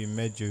 so he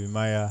met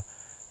Jeremiah,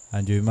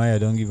 and Jeremiah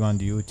don't give him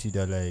the OT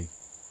that like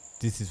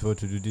this is what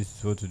to do, this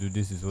is what to do,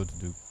 this is what to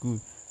do. Good.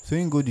 So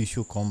he go the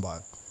show, come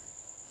back.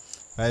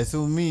 Right,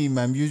 so me,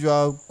 my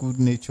usual good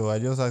nature, I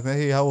just like,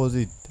 hey, how was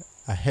it?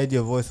 I heard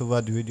your voice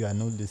over the radio. I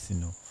know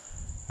listen, no.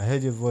 I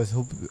heard your voice.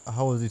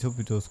 How was it? Hope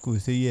it was cool. He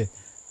say yeah.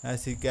 I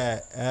say,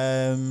 guy,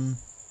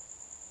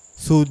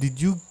 so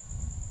did you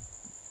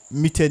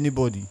meet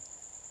anybody?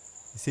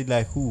 He said,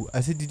 like who? I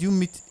said, did you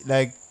meet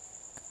like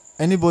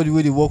anybody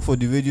where they work for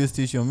the radio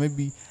station?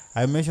 Maybe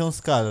I mentioned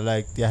Scar,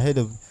 like the head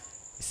of.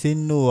 He said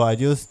no, I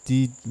just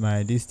did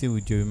my this thing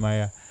with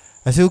Jeremiah.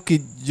 I said, okay,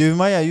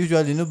 Jeremiah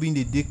usually not being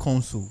the day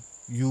console.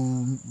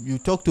 You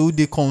talk to who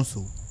they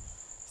console.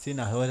 Say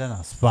na other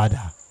than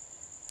Spada.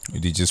 You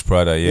did just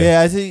Prada, yeah.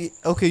 Yeah, I say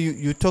okay.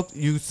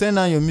 You send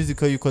out your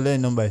music or you collect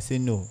a number. I say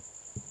no.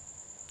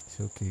 It's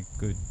okay,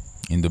 good.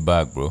 In the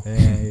bag, bro.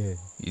 Yeah.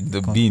 In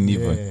the bin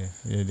even.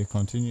 Yeah. They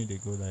continue. They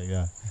go like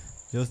that.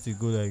 Just they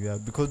go like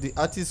that because the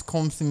artist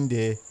comes in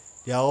there.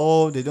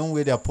 They don't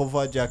wear their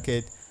puffer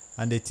jacket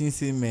and they think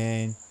say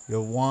man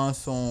your one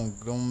song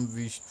don't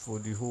reach for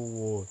the whole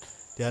world.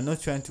 They are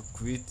not trying to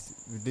create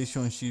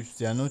relationships.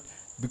 They are not.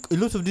 A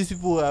lot of these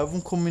people are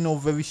even coming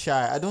off very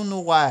shy. I don't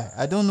know why.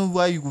 I don't know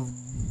why you could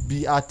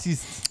be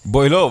artists.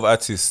 But a lot of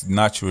artists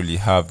naturally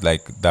have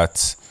like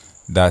that.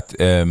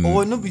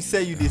 Or no, be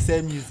say you they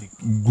sell music.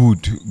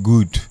 Good.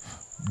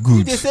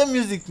 They sell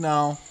music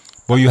now.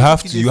 But you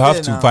have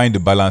to find the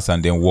balance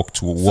and then work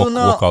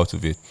out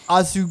of it.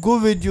 As you go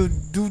radio,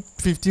 do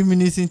 15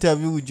 minutes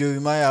interview with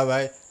Jeremiah,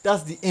 right?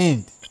 That's the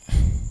end.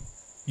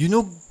 You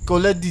know,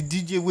 collect the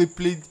DJ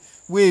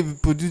we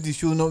produce the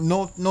show.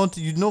 Not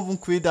you don't even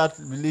create that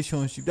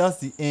relationship. That's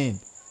the end.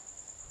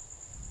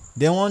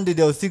 Then one day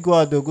they'll still go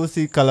out. They'll go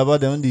see Calabar.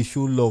 Then they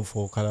show love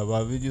for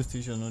Calabar radio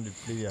station on the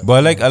player.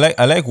 But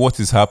I like what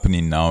is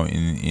happening now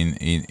in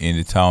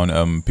the town.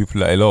 A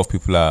lot of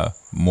people are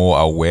more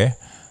aware,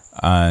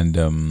 and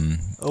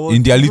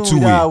in their little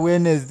way,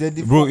 awareness,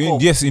 bro.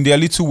 In their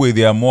little way,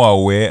 they are more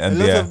aware,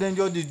 and a lot of them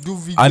just they do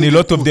video. And a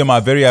lot of them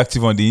are very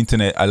active on the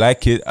internet. I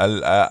like it.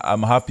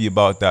 I'm happy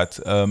about that.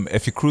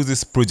 Effie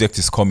Cruz's project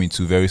is coming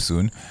too very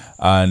soon,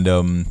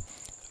 and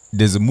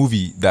there's a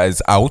movie that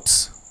is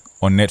out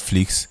on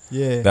Netflix.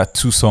 Yeah. That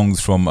 2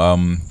 songs from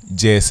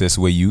JSS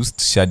were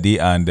used. Sade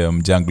and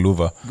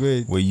Janglova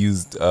were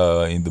used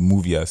in the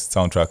movie as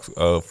soundtrack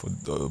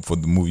for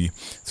the movie.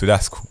 So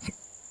that's cool.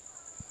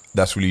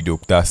 That's really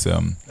dope. That's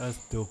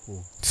dope.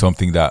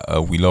 Something that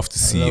we love to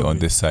see on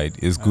this side.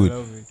 It's good.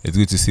 It's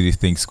good to see these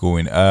things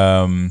going.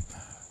 Another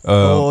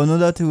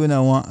thing when I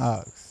want to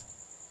ask,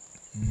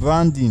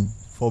 branding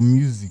for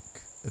music,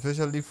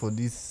 especially for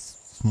this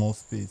small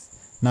space.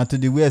 Now, to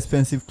the way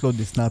expensive clothes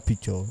they snap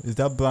picture, is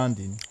that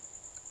branding?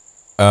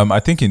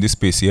 I think in this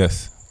space,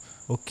 yes.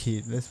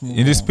 Okay, let's move.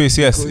 In this space,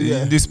 yes.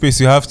 In this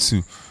space, you have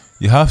to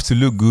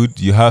look good.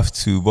 You have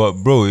to, but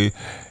bro,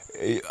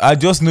 I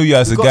just know you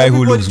as a guy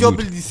who looks good.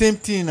 The same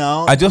thing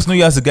now. I just know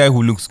you as a guy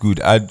who looks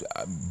good.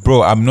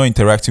 Bro, I'm not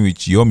interacting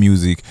with your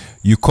music.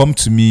 You come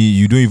to me,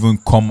 you don't even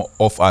come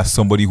off as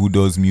somebody who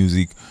does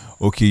music.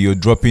 Okay, you're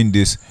dropping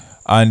this,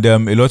 and a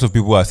lot of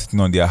people are sitting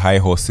on their high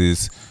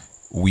horses.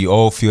 We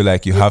all feel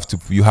like you have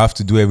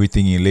to do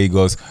everything in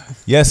Lagos.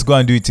 Yes, go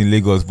and do it in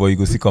Lagos, but you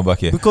go still come back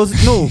here. Because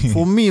no,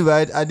 for me,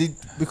 right, I did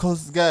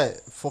because guy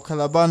for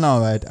Calabar now,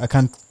 right, I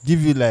can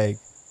give you like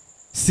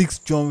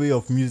 6 genres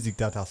of music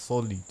that are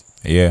solid.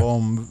 Yeah.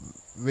 From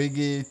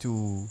reggae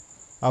to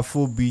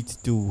Afrobeat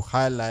to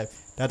high life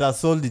that are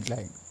solid,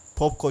 like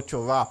pop culture,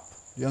 rap.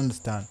 You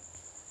understand?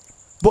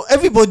 But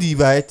everybody,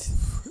 right,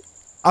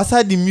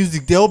 aside the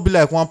music, they all be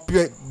like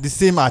the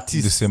same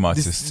artist. The same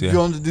artist, yeah.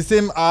 The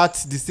same art,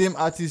 the same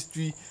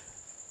artistry.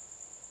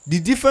 The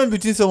difference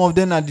between some of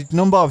them are the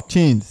number of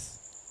chains.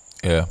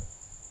 Yeah.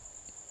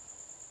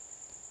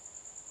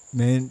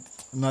 Man,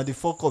 not the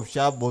fuck up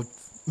sharp, but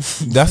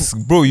that's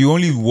bro. You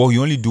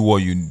only do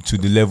what you to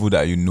the level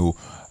that you know,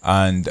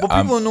 and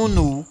but people don't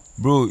know.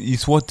 Bro,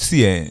 it's what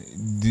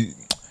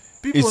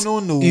people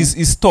don't know.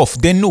 It's tough.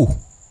 They know.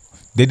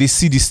 They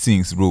see these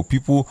things, bro.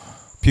 People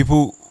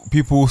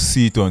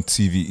see it on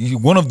TV.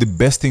 One of the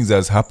best things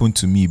that's happened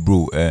to me,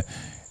 bro,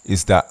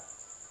 is that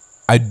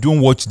I don't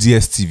watch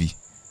DSTV.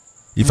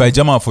 If I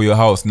jam out for your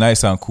house,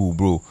 nice and cool,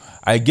 bro,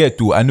 I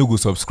know go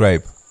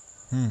subscribe.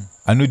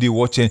 I know they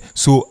watching,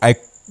 so I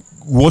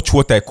watch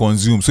what I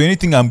consume. So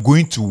anything I'm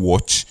going to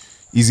watch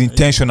is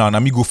intentional, and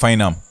I go find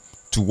them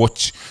to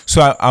watch.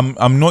 So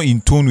I'm not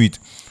in tune with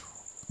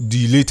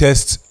the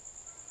latest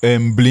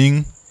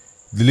bling,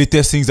 the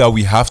latest things that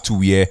we have to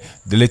wear,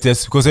 the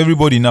latest, because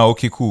everybody now,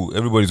 okay, cool,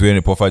 everybody's wearing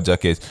a puffer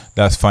jacket,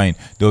 that's fine.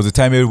 There was a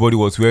time everybody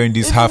was wearing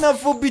this half.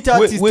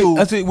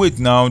 Wait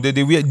now,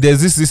 they wear,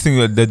 there's this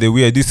thing that they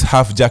wear, this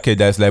half jacket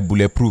that's like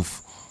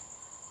bulletproof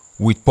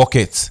with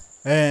pockets.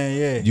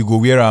 Yeah. You go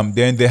wear them.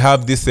 Then they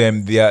have this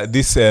even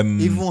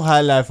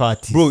high life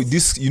artists. Bro,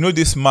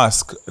 this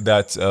mask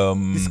that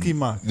the ski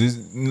mask. This,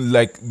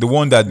 like the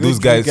one that those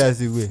guys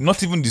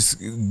not even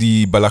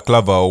the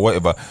balaclava or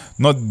whatever.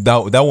 Not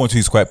that one too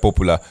is quite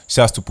popular.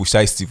 Shouts to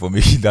Pusha for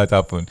making that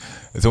happen.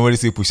 Somebody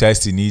say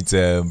Pusha needs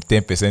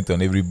 10%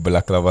 on every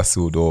balaclava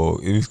sold or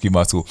every ski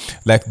mask. So,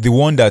 like the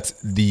one that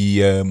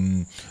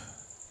the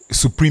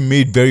Supreme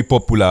made very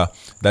popular,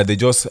 that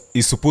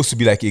is supposed to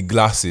be like a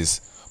glasses.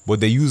 But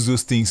they use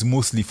those things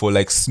mostly for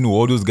like snow.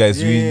 All those guys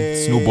doing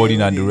snowboarding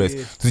and the rest.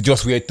 So they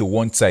just wear it to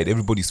one side.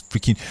 Everybody's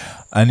freaking,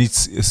 and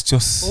it's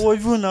just. Oh,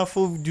 even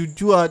after you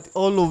do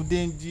all of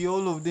them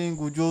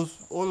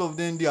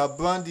they are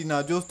branding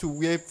now just to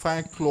wear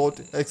fine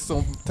clothes. Like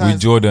sometimes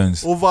with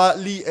Jordans.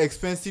 Overly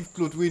expensive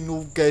clothes we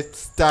no get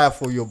style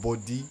for your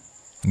body.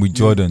 With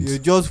Jordans. You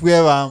just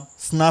wear a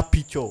snap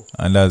picture.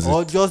 And that's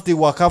or just they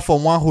walk out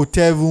from one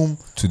hotel room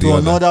to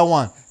another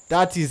one.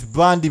 That is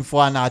branding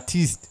for an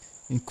artist.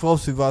 In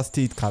Cross River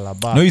State,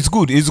 Calabar. No, it's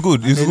good. It's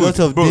good.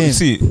 Bro,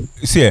 see,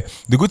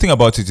 the good thing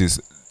about it is,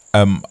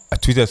 I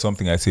tweeted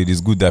something. I said it's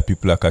good that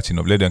people are catching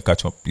up. Let them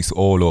catch up. It's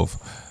all love.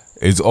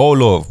 It's all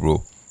love,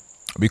 bro.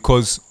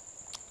 Because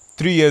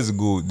 3 years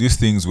ago, these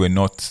things were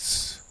not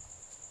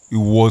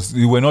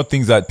it were not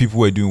things that people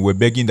were doing. We're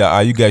begging that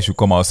you guys should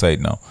come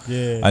outside now.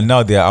 Yeah. And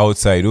now they're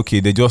outside. Okay,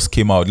 they just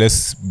came out.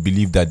 Let's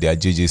believe that they are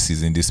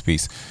JJCs in this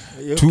space.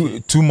 Okay.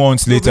 2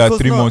 months later,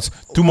 3 months,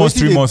 2 months,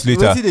 3 months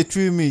later. They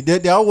treat me.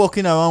 They are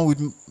walking around with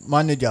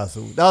managers.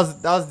 So that's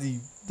the.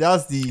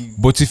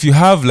 But if you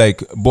have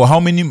how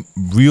many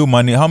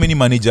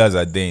managers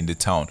are there in the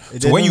town?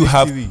 So when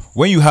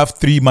you have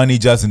 3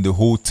 managers in the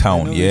whole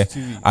town,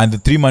 and the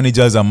 3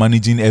 managers are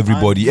managing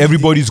everybody,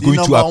 everybody's going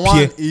to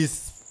appear. One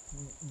is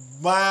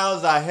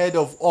miles ahead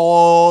of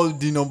all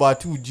the number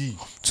 2G.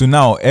 So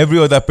now every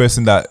other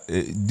person that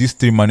these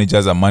 3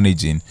 managers are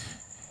managing,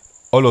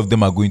 all of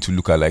them are going to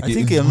look alike. I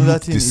think another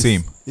thing the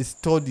same. Is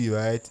study,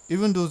 right?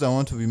 Even those that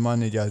want to be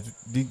managers,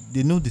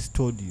 they know the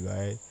study,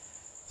 right?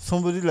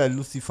 Somebody like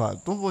Lucifer,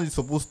 nobody's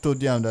supposed to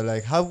study and they're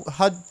like,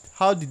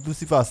 how did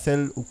Lucifer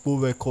sell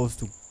Ukpo records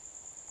to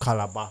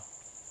Calabar?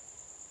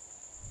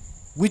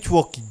 Which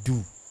work he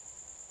do?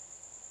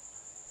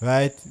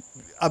 Right?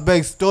 I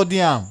beg, study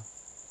him.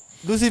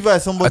 Lucifer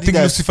is somebody. I think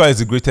Lucifer is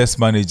the greatest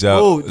manager.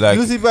 Oh,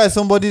 Lucifer is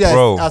somebody that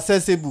is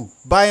accessible.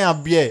 Buy a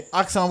beer,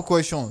 ask some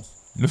questions.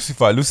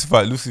 Lucifer,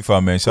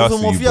 man. Shouts to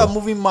you, bro. Some of you are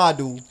moving mad,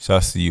 though.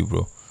 Shouts to you,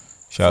 bro.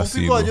 Some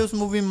people are just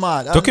moving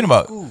mad. Talking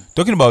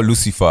about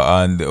Lucifer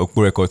and the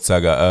Okpo Record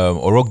saga,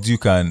 Orok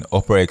Duke and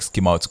Upper X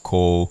came out to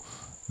call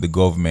the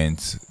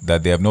government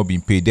that they have not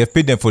been paid. They've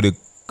paid them for the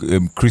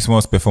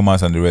Christmas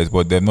performance and the rest,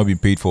 but they've not been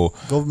paid for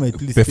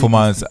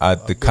performance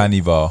at the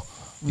carnival.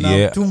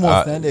 Now, 2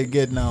 months then they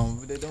get now.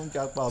 They don't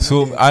get back.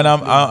 So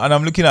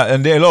I'm looking at,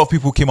 and there a lot of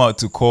people came out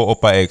to call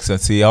Upper X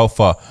and say how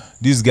far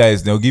these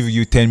guys, they'll give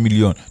you 10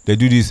 million. They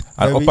do this,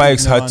 and Upper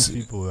X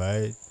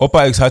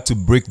had to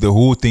break the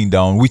whole thing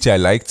down, which I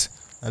liked.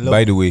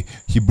 By the way,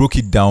 he broke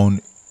it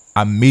down,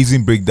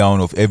 amazing breakdown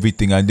of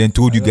everything, and then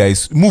told you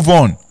guys move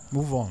on.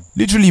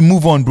 Literally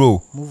move on,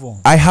 bro. Move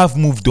on. I have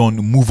moved on.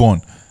 Move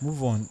on.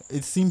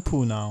 It's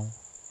simple now.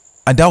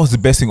 And that was the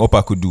best thing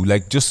Upper could do.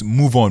 Like, just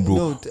move on, bro.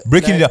 No,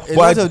 breaking like,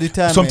 it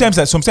down. Sometimes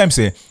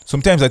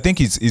I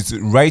think it's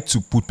right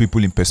to put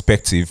people in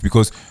perspective,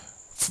 because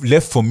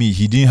left for me,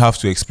 he didn't have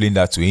to explain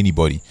that to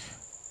anybody.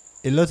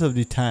 A lot of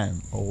the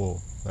time,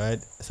 right?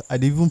 So I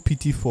didn't even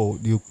pity for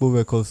the Okpo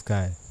Records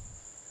guy.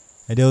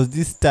 And there was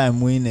this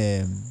time when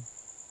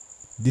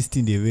this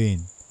thing they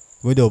rain,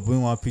 where they were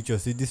bring one picture,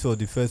 say this was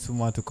the first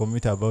woman to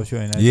commit abortion.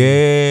 And right.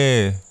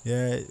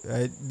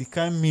 The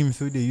kind of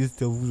memes where they used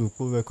to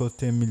Okpo Records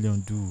 10 million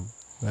do,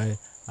 right?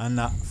 And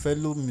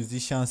fellow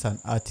musicians and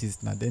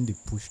artists, now then they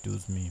push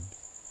those memes.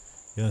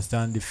 You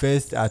understand? The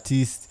first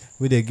artist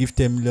where they give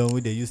 10 million,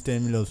 where they use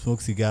 10 million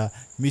smoke cigar.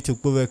 Meet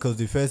Okpo Records,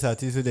 the first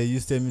artist where they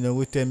use 10 million,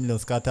 with 10 million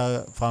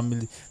scatter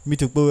family. Meet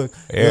Okpo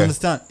Records. You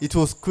understand? It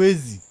was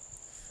crazy,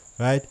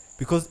 right?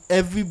 Because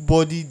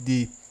everybody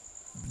they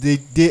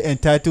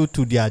entitled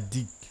to their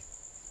dick.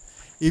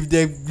 If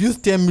they use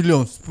 10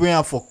 million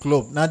spraying for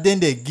club, now then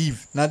they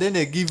give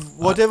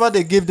whatever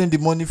they gave them the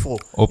money for.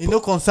 It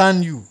no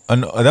concern you.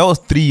 And that was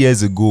 3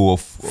 years ago.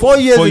 4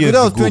 years ago.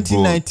 That was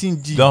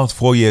 2019. G. That was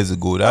 4 years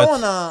ago. That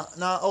one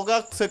now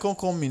Oga second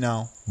coming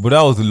now. But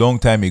that was a long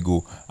time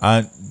ago,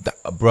 and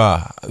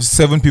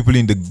seven people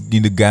in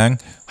the gang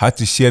had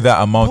to share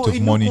that amount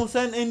of money. It don't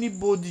concern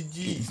anybody,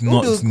 G. It's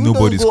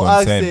nobody's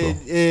concern,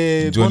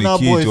 bro. Johnny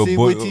Cage or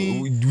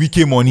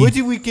Wike money.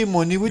 Wike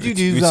money. What you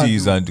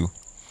use and do?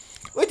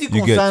 What you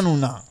concern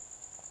now?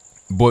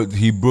 But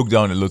he broke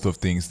down a lot of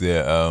things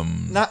there.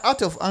 Now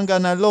out of anger,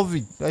 and I love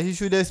it. Like, he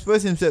should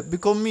express himself,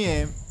 because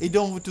me, he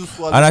don't want to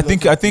swallow. And I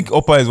think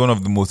Upper is one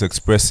of the most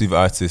expressive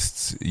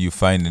artists you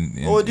find in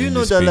do you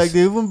know that space. Like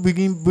they even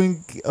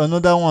bring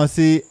another one,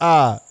 say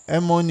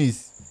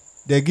Monies,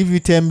 they give you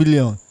 10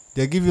 million,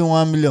 they give you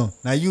 1 million.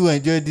 Now you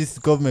enjoy this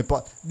government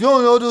part. You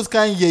don't know those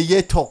kind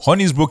of talk.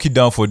 Honey's broke it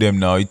down for them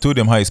now. He told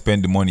them how he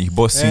spent the money. He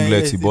bought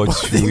singlets, he bought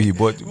shoe, he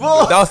bought.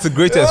 That was the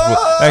greatest, bro.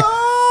 Like,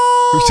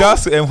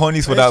 shouts to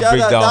Honey's for that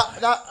breakdown.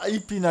 That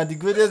EP na the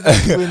greatest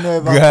we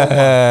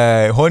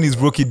ever. Honey's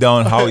broke it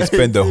down how he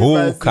spent the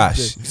whole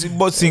cash. He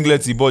bought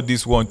singlets, he bought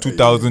this one,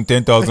 2,000,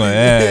 10,000.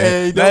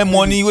 That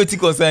money, what it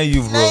concern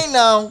you, bro? Nah,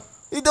 now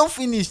it don't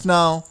finish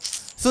now.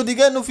 So the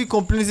guy no fit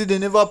complain say they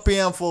never pay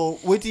him for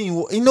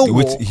waiting.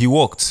 He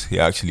worked. He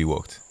actually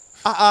worked.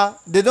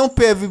 They don't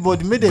pay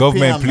everybody. Make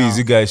Government, pay please, now.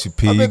 You guys should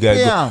pay. You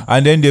guys go.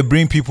 And then they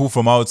bring people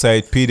from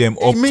outside, pay them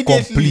up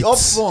immediately complete. up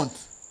front.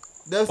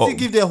 They'll still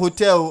give them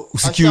hotel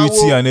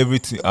security and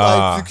everything.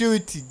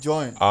 Security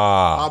join.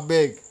 I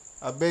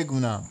beg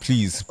now.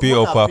 Please pay G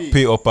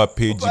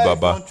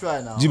Baba.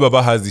 G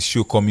Baba has the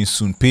show coming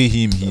soon. Pay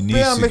him. He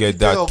needs to get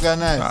that.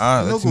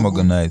 Let him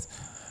organize.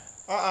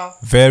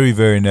 Very,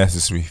 very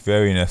necessary.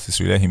 Very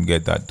necessary. Let him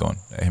get that done.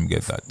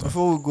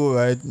 Before we go,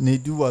 right,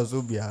 Nedu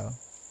Wazobia,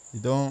 you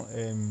don't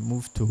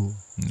move to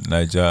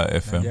Niger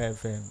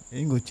FM.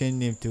 You go change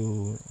name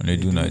to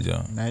Nedu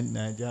Niger.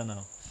 Niger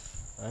now.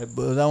 Right,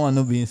 but that one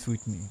not being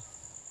sweet me.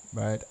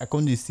 Right, I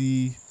come to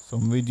see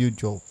some radio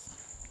jobs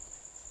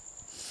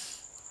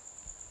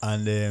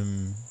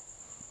and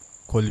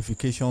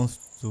qualifications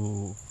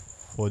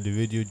for the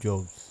radio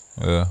jobs.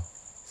 Yeah.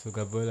 So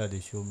Gabriela they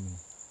show me.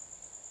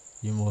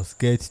 you must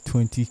get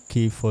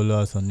 20k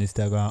followers on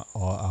Instagram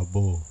or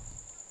above.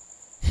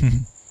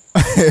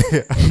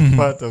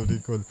 Part of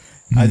the code.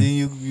 I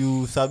think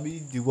you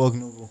sabi the work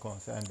no go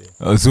concern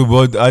them. So,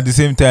 but at the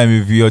same time,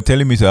 if you're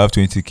telling me to have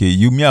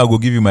 20k, I will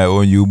give you my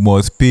own. You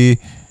must pay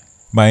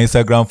my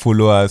Instagram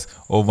followers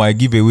or my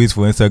giveaways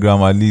for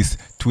Instagram at least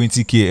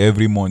 20k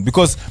every month,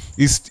 because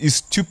it's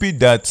stupid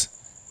that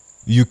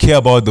you care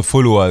about the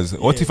followers. Yeah.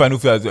 What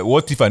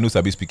if I know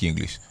Sabi speak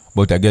English,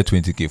 but I get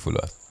 20k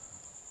followers?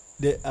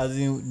 The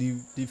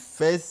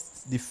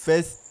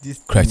first this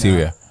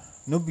criteria.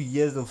 No be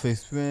years of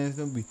experience.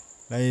 No be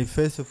like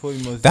first of all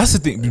you must. That's the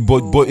thing.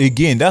 But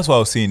again, that's what I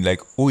was saying.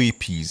 Like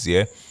OAPs,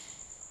 yeah.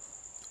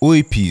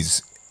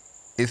 OAPs.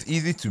 It's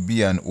easy to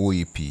be an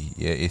OAP.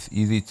 Yeah, it's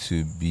easy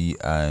to be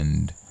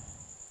an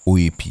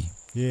OAP.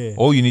 Yeah.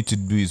 All you need to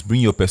do is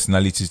bring your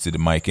personality to the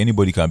mic.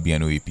 Anybody can be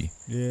an OAP.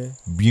 Yeah.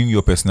 Bring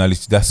your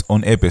personality. That's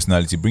on-air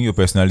personality. Bring your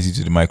personality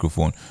to the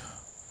microphone,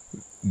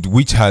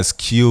 which has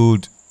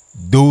killed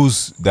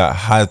those that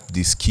had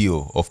the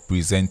skill of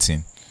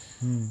presenting.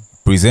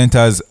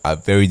 Presenters are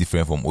very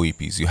different from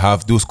OAPs. You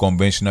have those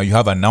conventional. You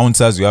have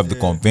announcers. You have the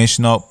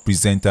conventional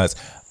presenters.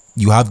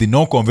 You have the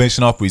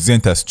non-conventional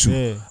presenters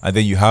too, and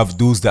then you have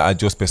those that are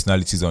just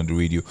personalities on the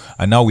radio.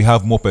 And now we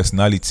have more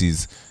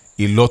personalities,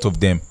 a lot of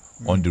them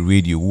on the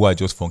radio, who are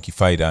just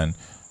funkified and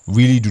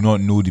really do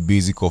not know the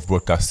basic of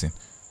broadcasting.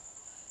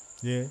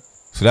 Yeah.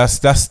 So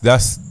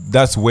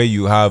that's where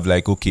you have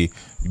like, okay,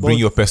 bring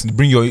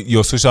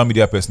your social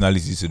media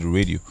personality to the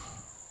radio.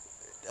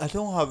 I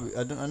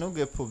don't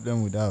get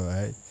problem with that,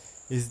 right?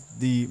 It's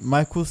the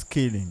micro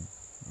scaling,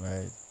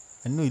 right?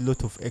 I know a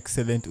lot of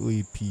excellent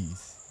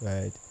OAPs,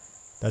 right,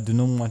 that do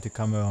not want a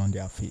camera on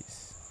their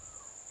face.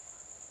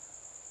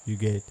 You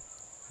get?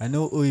 I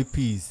know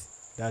OAPs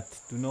that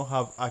do not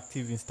have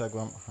active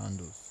Instagram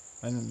handles.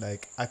 And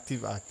like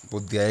active.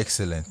 But they are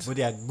excellent. But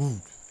they are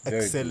good. Very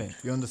excellent.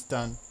 Good. You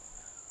understand?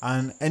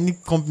 And any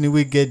company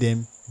will get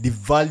them, the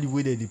value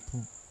where they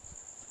put.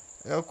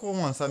 I'll call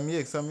one Sammy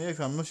X. I'm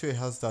not sure he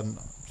has that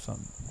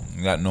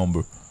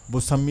number.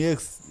 But Sammy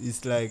X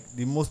is like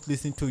the most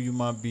listened to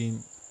human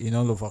being in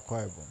all of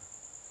Akwa Ibom.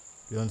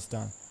 You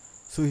understand?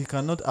 So he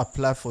cannot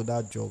apply for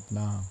that job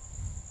now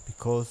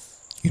because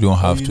you don't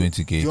have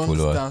 20k followers.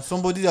 You understand?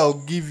 Somebody that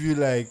will give you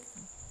like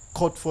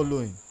court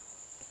following.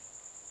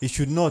 It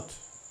should not.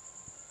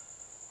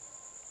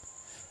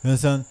 You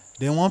understand?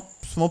 Then one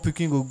small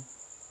picking go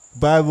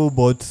buy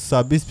robot,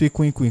 Sabi speak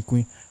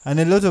queen. And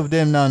a lot of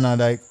them now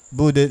like,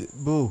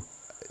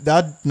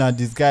 that now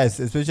these guys,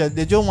 especially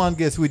they don't want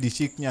guys with the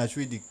chic nyash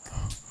with the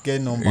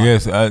get number.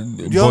 Yes, but at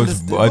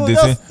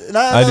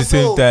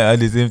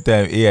the same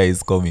time, AI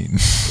is coming.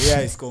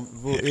 AI is coming.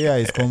 AI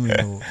is coming.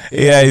 Bro.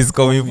 AI is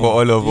coming for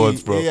all of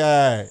us, bro.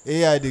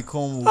 AI they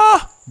come.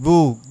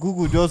 Bro,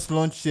 Google just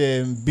launched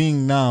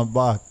Bing now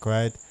back,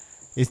 right?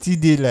 It's still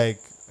there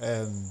like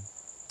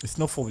it's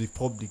not for the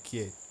public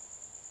yet.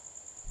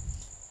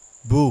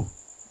 Bro,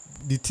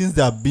 the things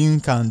that Bing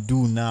can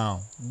do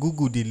now,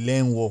 Google the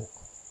learn work.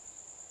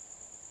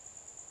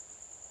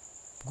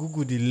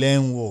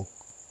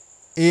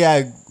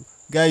 AI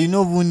guy, you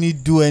don't even need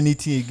to do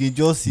anything again.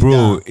 Just sit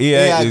down.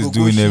 AI is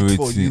doing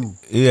everything.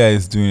 AI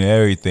is doing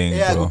everything.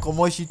 AI bro. will come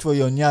out shit for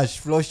your nyash,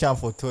 flush out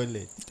for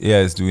toilet.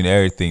 AI is doing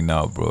everything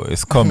now, bro.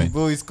 It's coming.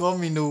 Bro, it's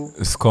coming, no.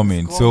 It's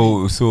coming.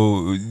 So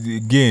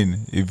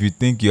again, if you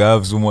think you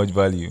have so much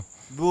value,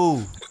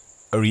 bro,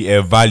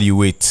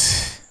 reevaluate.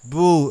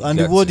 Bro, and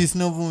the world is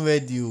not even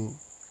ready. You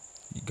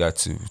got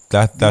to.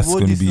 That's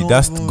going to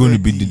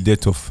be the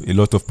death of a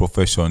lot of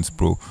professions,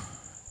 bro.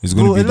 It's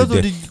going to be the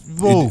death.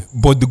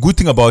 But the good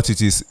thing about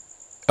it is,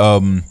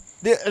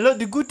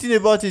 the good thing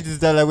about it is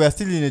that like we are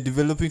still in a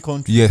developing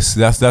country. Yes,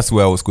 that's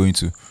where I was going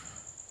to.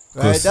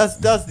 Right,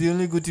 that's the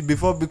only good thing.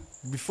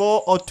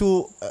 Before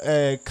auto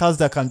cars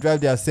that can drive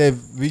themselves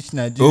reach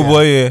Nigeria. Oh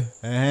boy,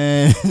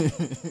 yeah.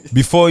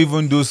 Before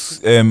even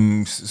those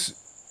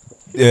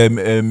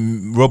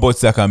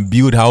robots that can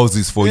build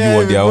houses for you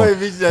on their own,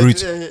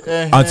 reach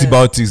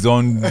antibiotics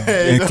don't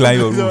incline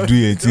your roof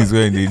doing things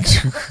when they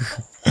do.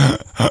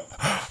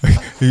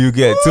 You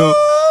get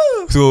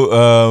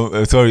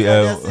sorry.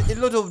 There's a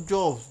lot of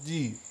jobs,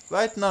 G.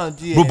 Right now,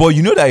 G. But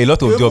you know that a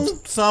lot of jobs.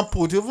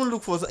 Sample, they even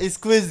look for. It's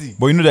crazy.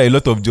 But you know that a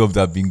lot of jobs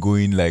have been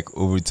going like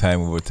over time.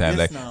 Yes,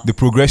 like now. the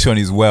progression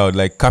is wild.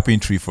 Like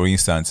carpentry, for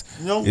instance.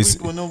 Young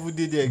people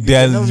nobody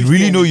there are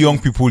really no young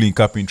people in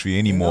carpentry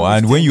anymore.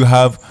 And when you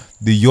have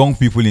the young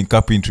people in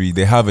carpentry,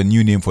 they have a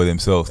new name for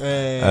themselves.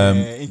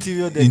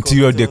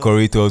 Interior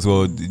decorators,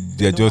 or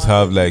they just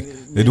have like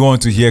they don't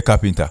want to hear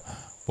carpenter.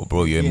 But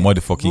bro, you're a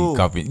motherfucking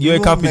carpenter. You're a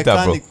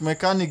carpenter,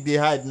 Mechanic, they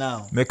hide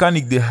now.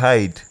 Mechanic, they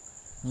hide.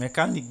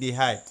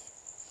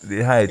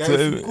 Guys,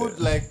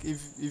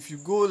 if you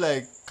go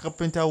like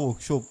carpenter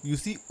workshop, you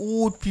see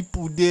old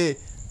people there.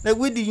 Like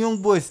with the young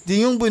boys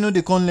know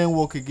they can't learn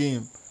work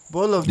again. But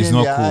all of them, it's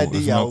not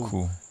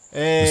cool.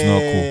 It's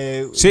not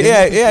cool.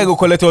 Say AI go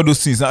collect all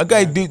those things. Now,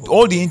 guy,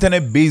 all the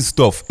internet-based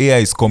stuff, AI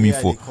is coming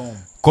for.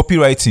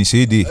 copywriting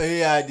shady.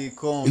 AI they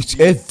come. It's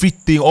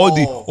everything, all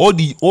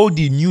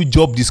the new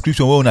job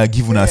description we wanna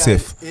give on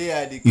ourselves.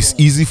 AI they It's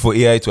come. easy for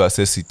AI to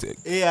access it.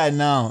 AI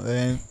now,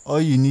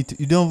 all you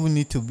don't even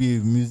need to be a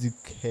music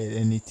head,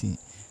 anything.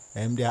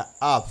 There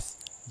are apps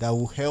that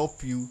will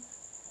help you.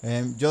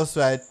 Just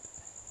right,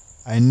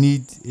 I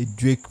need a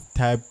Drake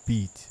type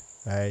beat,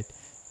 right?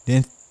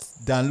 Then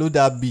download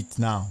that beat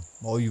now,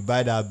 or you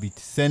buy that beat,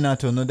 send out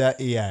to another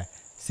AI,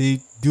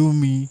 say do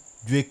me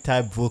Drake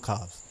type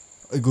vocals.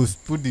 It goes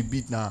put the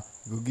beat now,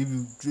 it will give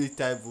you Drake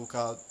type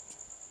vocals.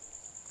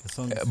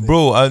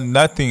 Bro,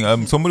 that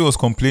thing, somebody was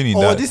complaining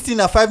that this thing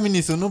at 5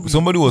 minutes, so no.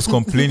 Somebody was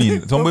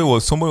complaining.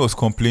 somebody was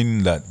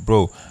complaining that,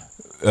 bro,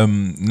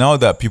 now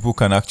that people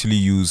can actually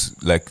use,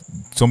 like,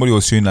 somebody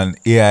was showing an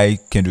AI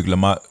Kendrick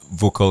Lamar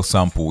vocal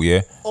sample,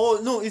 yeah. Oh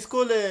no, it's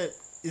called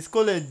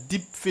a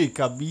deep fake,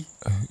 Abi.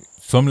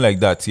 Something like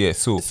that, yeah.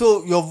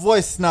 So your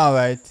voice now,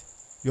 right?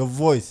 Your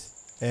voice,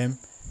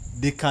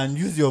 they can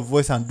use your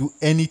voice and do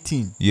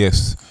anything.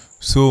 Yes.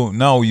 So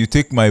now you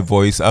take my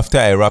voice, after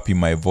I rap in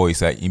my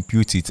voice, I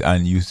impute it,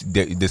 and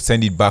they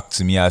send it back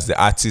to me as the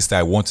artist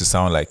I want to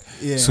sound like.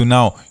 Yeah. So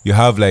now you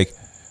have like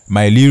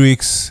my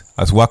lyrics,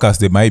 as whack as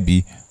they might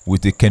be,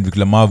 with the Kendrick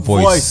Lamar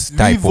voice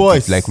type of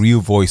voice. it, like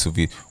real voice of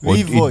it,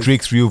 or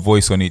Drake's real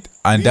voice on it,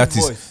 and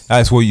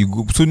that's what you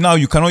go. So now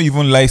you cannot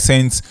even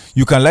license.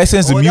 You can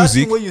license the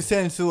music. That's what you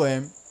send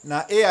to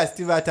now AI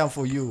still right time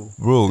for you,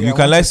 bro. Yeah, you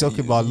can license.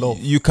 Talk about love.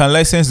 You can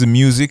license the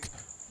music.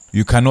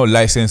 You cannot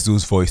license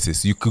those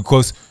voices.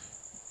 Because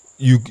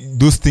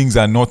those things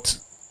are not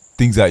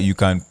things that you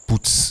can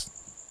put.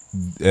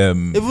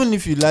 Even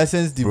if you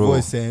license the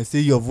voice and say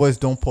your voice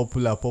don't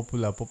popular,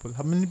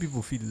 how many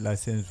people feel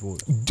license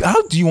voice?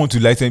 How do you want to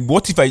license?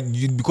 What if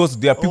because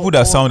there are people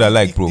that sound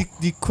alike, bro?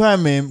 The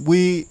crime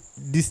where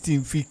this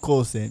thing feel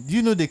cause, do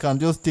you know they can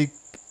just take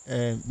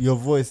your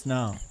voice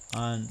now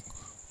and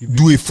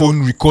do a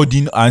phone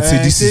recording and say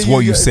this is what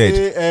you said.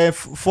 Say,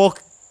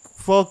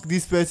 fuck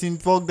this person,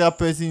 fuck that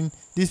person.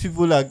 These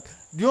people do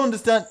you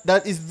understand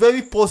that it's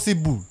very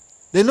possible?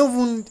 They don't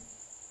even.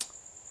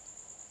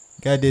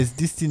 Guy, there's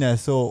this thing I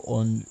saw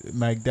on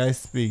Mike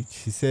Dice's page.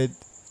 He said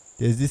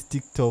there's this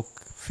TikTok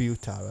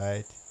filter,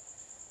 right?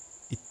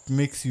 It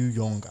makes you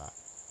younger.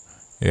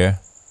 Yeah.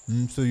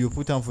 So you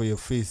put on for your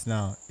face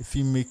now. If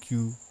you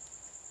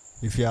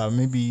are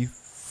maybe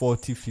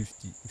 40,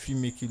 50, if you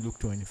make you look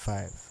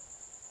 25.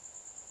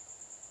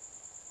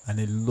 And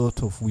a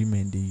lot of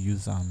women, they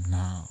use them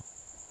now.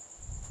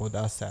 For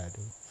that side.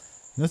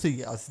 You know,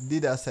 say as they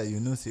that side, you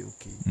know, say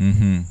okay.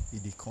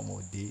 If they come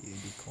or they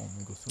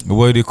come.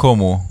 Where they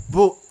come or?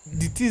 But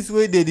the things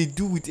where they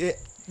do with it,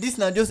 this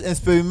not just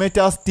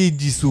experimental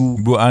stages. So.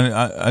 Bro,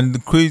 and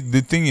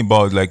the thing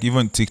about like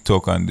even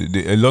TikTok and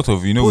a lot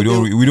of we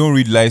don't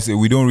read license,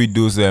 we don't read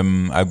those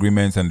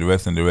agreements and the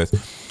rest.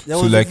 There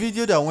was a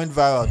video that went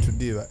viral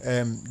today,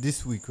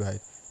 this week,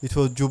 right? It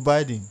was Joe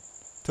Biden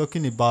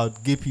talking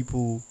about gay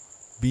people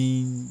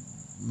being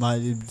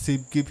say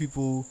gay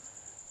people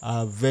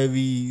are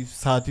very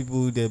sad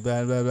people, they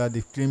blah blah blah,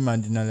 they claim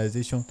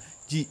marginalization.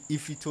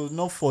 If it was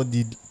not for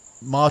the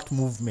mouth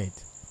movement,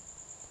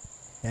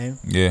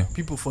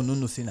 people for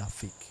no saying are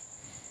fake.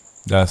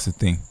 That's the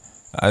thing.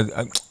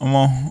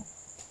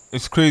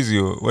 It's crazy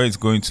where it's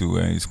going to,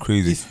 and it's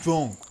crazy. It's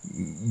strong.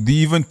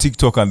 Even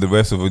TikTok and the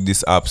rest of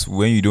these apps,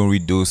 when you don't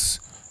read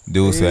those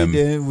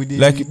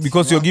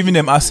because you're giving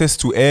them access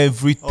to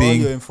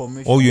everything,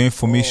 all your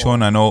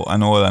information and all.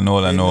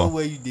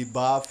 Where you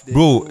debuff,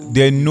 bro,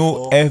 they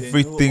know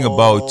everything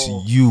about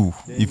you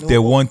if they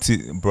want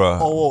it, bro.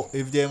 Or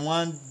if they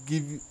want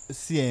give you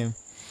CM.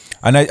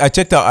 And I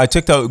checked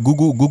out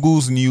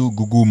Google's new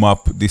Google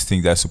Map. This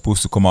thing that's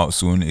supposed to come out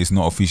soon is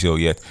not official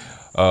yet.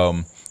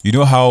 You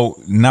know how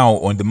now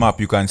on the map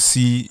you can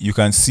see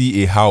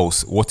a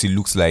house, what it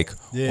looks like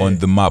on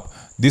the map.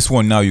 This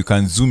one now you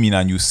can zoom in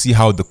and you see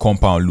how the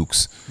compound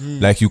looks.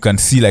 Like you can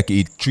see like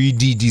a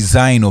 3D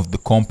design of the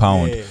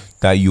compound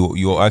that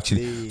you're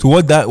actually. So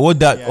what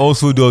that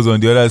also does on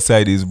the other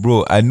side is,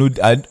 bro, I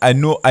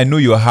know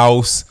your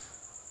house,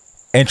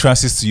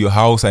 entrances to your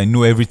house. I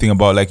know everything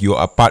about like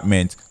your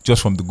apartment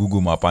just from the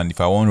Google map. And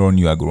if I want to run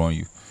you, I go run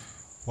you.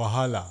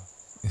 Wahala.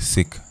 It's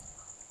sick.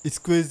 It's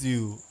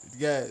crazy.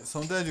 Yeah,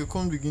 sometimes you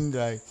can't begin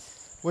like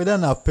whether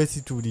not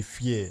person to the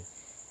fear.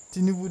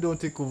 Tinubu don't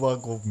take over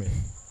government.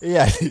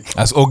 Yeah,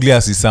 as ugly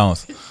as it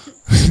sounds.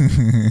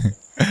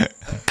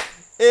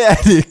 Yeah,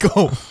 they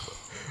come.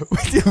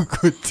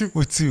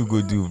 What you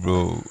go do,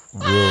 bro?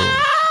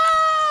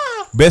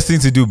 Best thing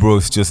to do, bro,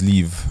 is just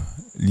leave.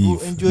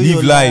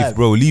 Live life,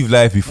 bro. Live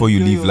life before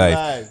you live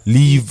life.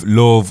 Live,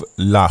 love,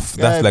 laugh.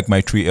 That's like my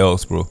 3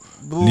 L's, bro.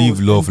 Live,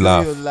 love,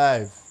 laugh. Your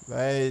life,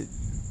 right?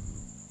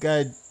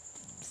 God,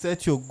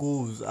 set your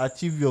goals,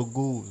 achieve your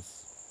goals.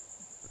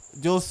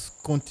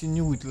 Just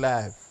continue with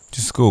life.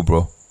 Just go,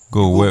 bro.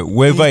 Go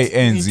wherever it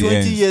ends. In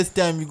 20 years'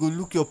 time, you go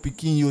look your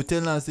pikin. You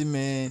tell and say,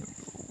 man,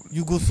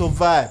 you go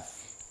survive.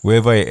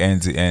 Wherever it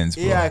ends,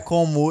 bro. AI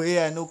come,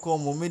 AI no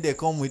come. Maybe they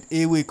come with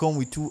A way, come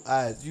with 2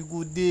 eyes. You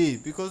go there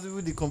because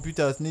even the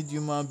computers need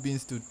human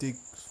beings to take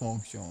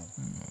function.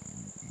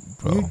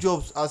 Bro. New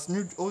jobs, as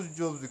new old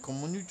jobs they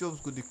come, new jobs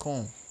go they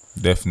come.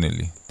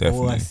 Definitely.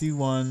 Oh, I see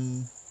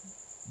one.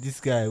 This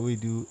guy we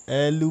do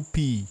LUP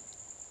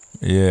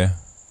Yeah.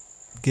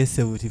 get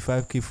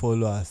 75k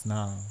followers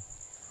now.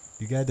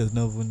 The guy does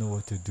not even know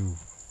what to do.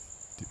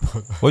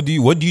 What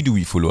do you do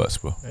with followers,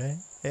 bro?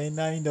 And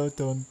now not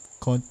on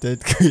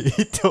content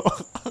creator.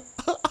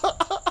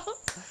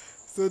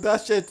 So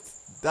that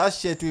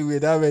shirt we wear,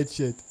 that red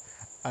shirt,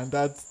 and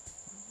that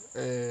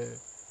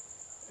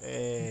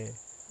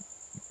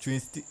twin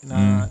stick,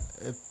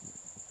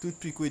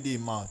 toothpick with the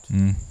mouth.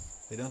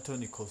 They don't turn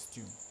the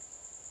costume.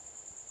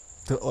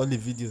 So all the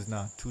videos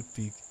now,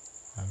 toothpick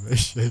and red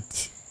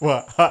shirt.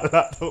 What?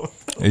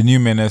 A new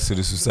menace to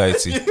the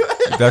society.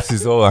 That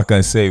is all I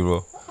can say,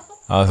 bro.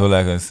 That's all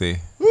I can say.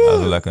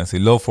 That's all I can say.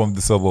 Love from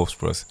the suburbs,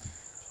 bros.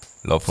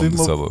 Love from the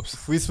suburbs.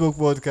 Free Smoke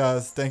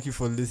Podcast. Thank you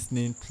for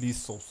listening. Please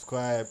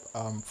subscribe.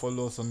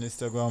 Follow us on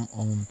Instagram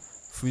on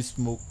Free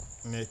Smoke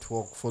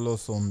Network. Follow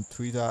us on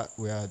Twitter.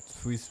 We are at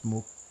Free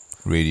Smoke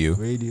Radio.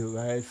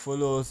 Right?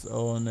 Follow us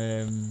on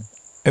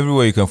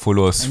everywhere you can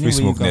follow us. Free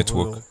Smoke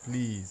Network. Follow,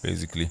 please.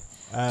 Basically.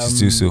 Just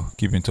do so.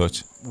 Keep in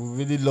touch.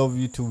 We really love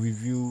you to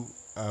review.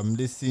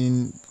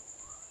 Listen.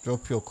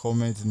 Drop your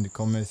comments in the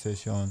comment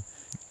section.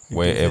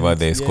 Wherever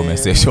there's comment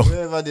section.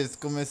 Wherever there's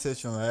comment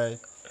section, right?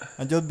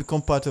 And just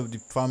become part of the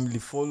family.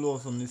 Follow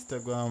us on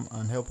Instagram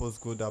and help us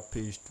grow that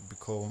page to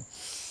become.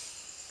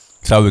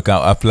 So we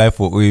can apply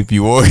for OAP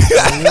work.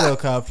 We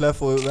can apply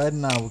for it right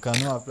now. We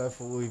cannot apply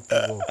for OAP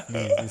work,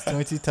 please. It's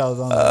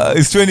 20,000.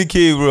 It's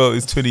 20k, bro.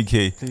 It's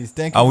 20k. Please,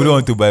 thank you. And we don't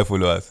want to buy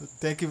followers.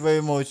 Thank you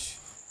very much.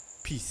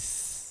 Peace.